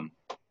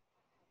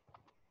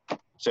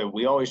so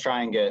we always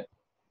try and get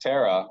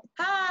Tara.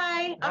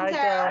 Hi, I'm Hi,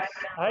 Tara.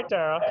 Hi,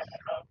 Tara.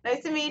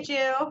 Nice to meet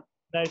you.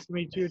 Nice to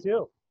meet you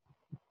too.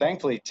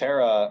 Thankfully,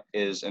 Tara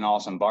is an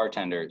awesome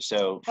bartender.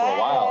 So for a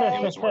while, it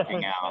Hey. was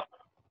working out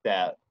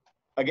that,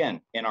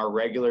 again, in our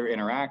regular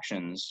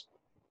interactions,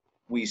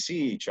 we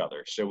see each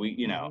other. So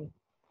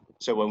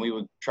so when we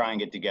would try and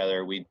get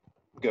together, we'd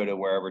go to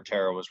wherever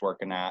Tara was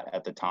working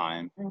at the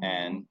time. Mhm.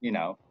 And,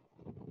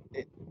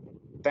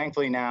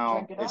 thankfully now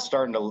Drink it up. it's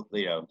starting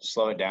to,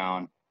 slow it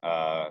down.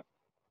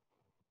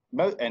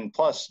 And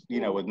plus,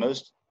 with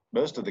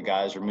most of the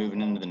guys are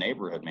moving into the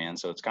neighborhood, man.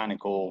 So it's kind of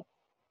cool.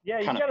 Yeah,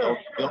 you Kind got of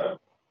a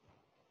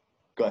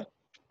Go ahead.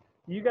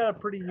 you got a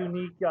pretty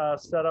unique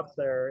setup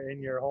there in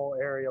your whole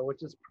area,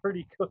 which is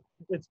pretty cool.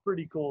 It's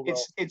pretty cool though.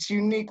 It's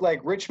unique. Like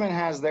Richmond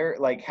has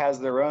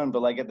their own,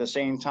 but like at the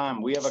same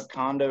time, we have a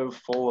condo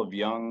full of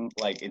young,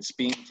 like it's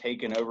being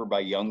taken over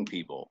by young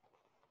people.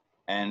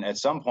 And at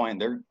some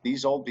point,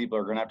 these old people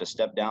are going to have to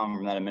step down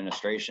from that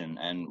administration,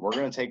 and we're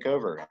going to take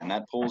over. And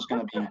that pool's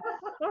going to be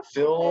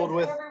filled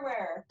with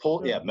Everywhere.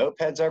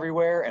 mopeds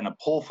everywhere, and a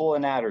pool full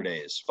of natter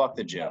days. Fuck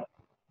the gym.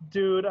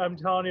 Dude, I'm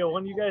telling you,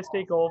 when you guys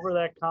take over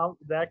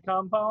that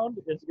compound,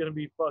 it's gonna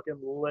be fucking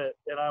lit,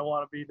 and I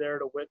want to be there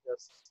to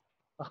witness.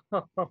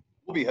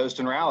 We'll be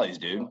hosting rallies,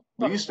 dude.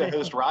 We used to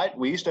host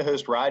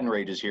riding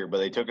rages here, but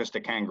they took us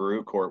to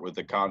Kangaroo Court with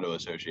the condo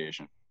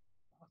association.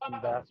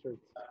 Bastards.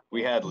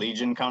 We had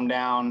Legion come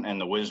down and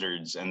the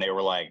Wizards, and they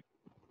were like,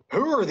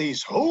 "Who are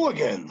these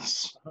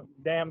hooligans?"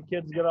 Damn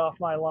kids, get off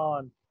my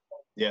lawn.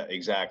 Yeah,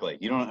 exactly.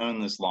 You don't own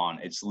this lawn.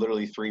 It's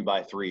literally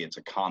 3x3. It's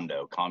a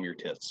condo. Calm your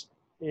tits.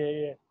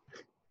 Yeah.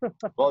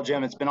 Well,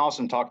 Jim, it's been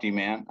awesome talking to you,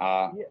 man.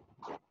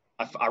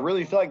 I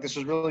really feel like this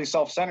was really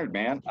self-centered,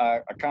 man.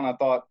 I kind of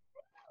thought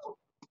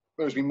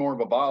there was be more of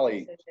a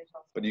volley,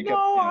 but you kept.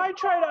 No, I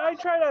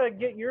try to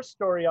get your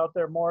story out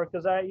there more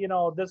because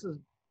this is,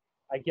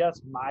 I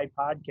guess, my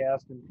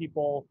podcast, and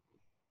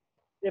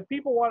if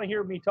people want to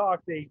hear me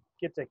talk, they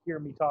get to hear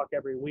me talk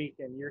every week,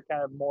 and you're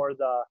kind of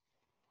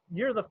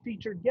you're the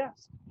featured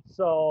guest,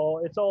 so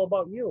it's all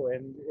about you.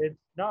 And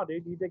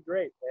dude, you did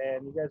great,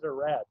 and you guys are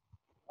rad.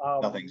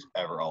 Nothing's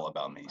ever all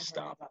about me.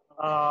 Stop.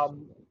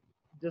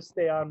 Just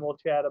stay on. We'll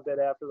chat a bit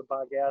after the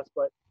podcast.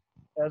 But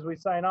as we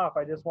sign off,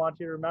 I just want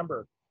you to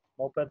remember,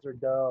 mopeds are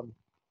dumb.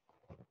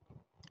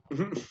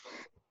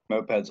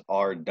 Mopeds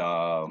are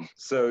dumb.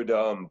 So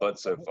dumb, but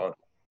so fun.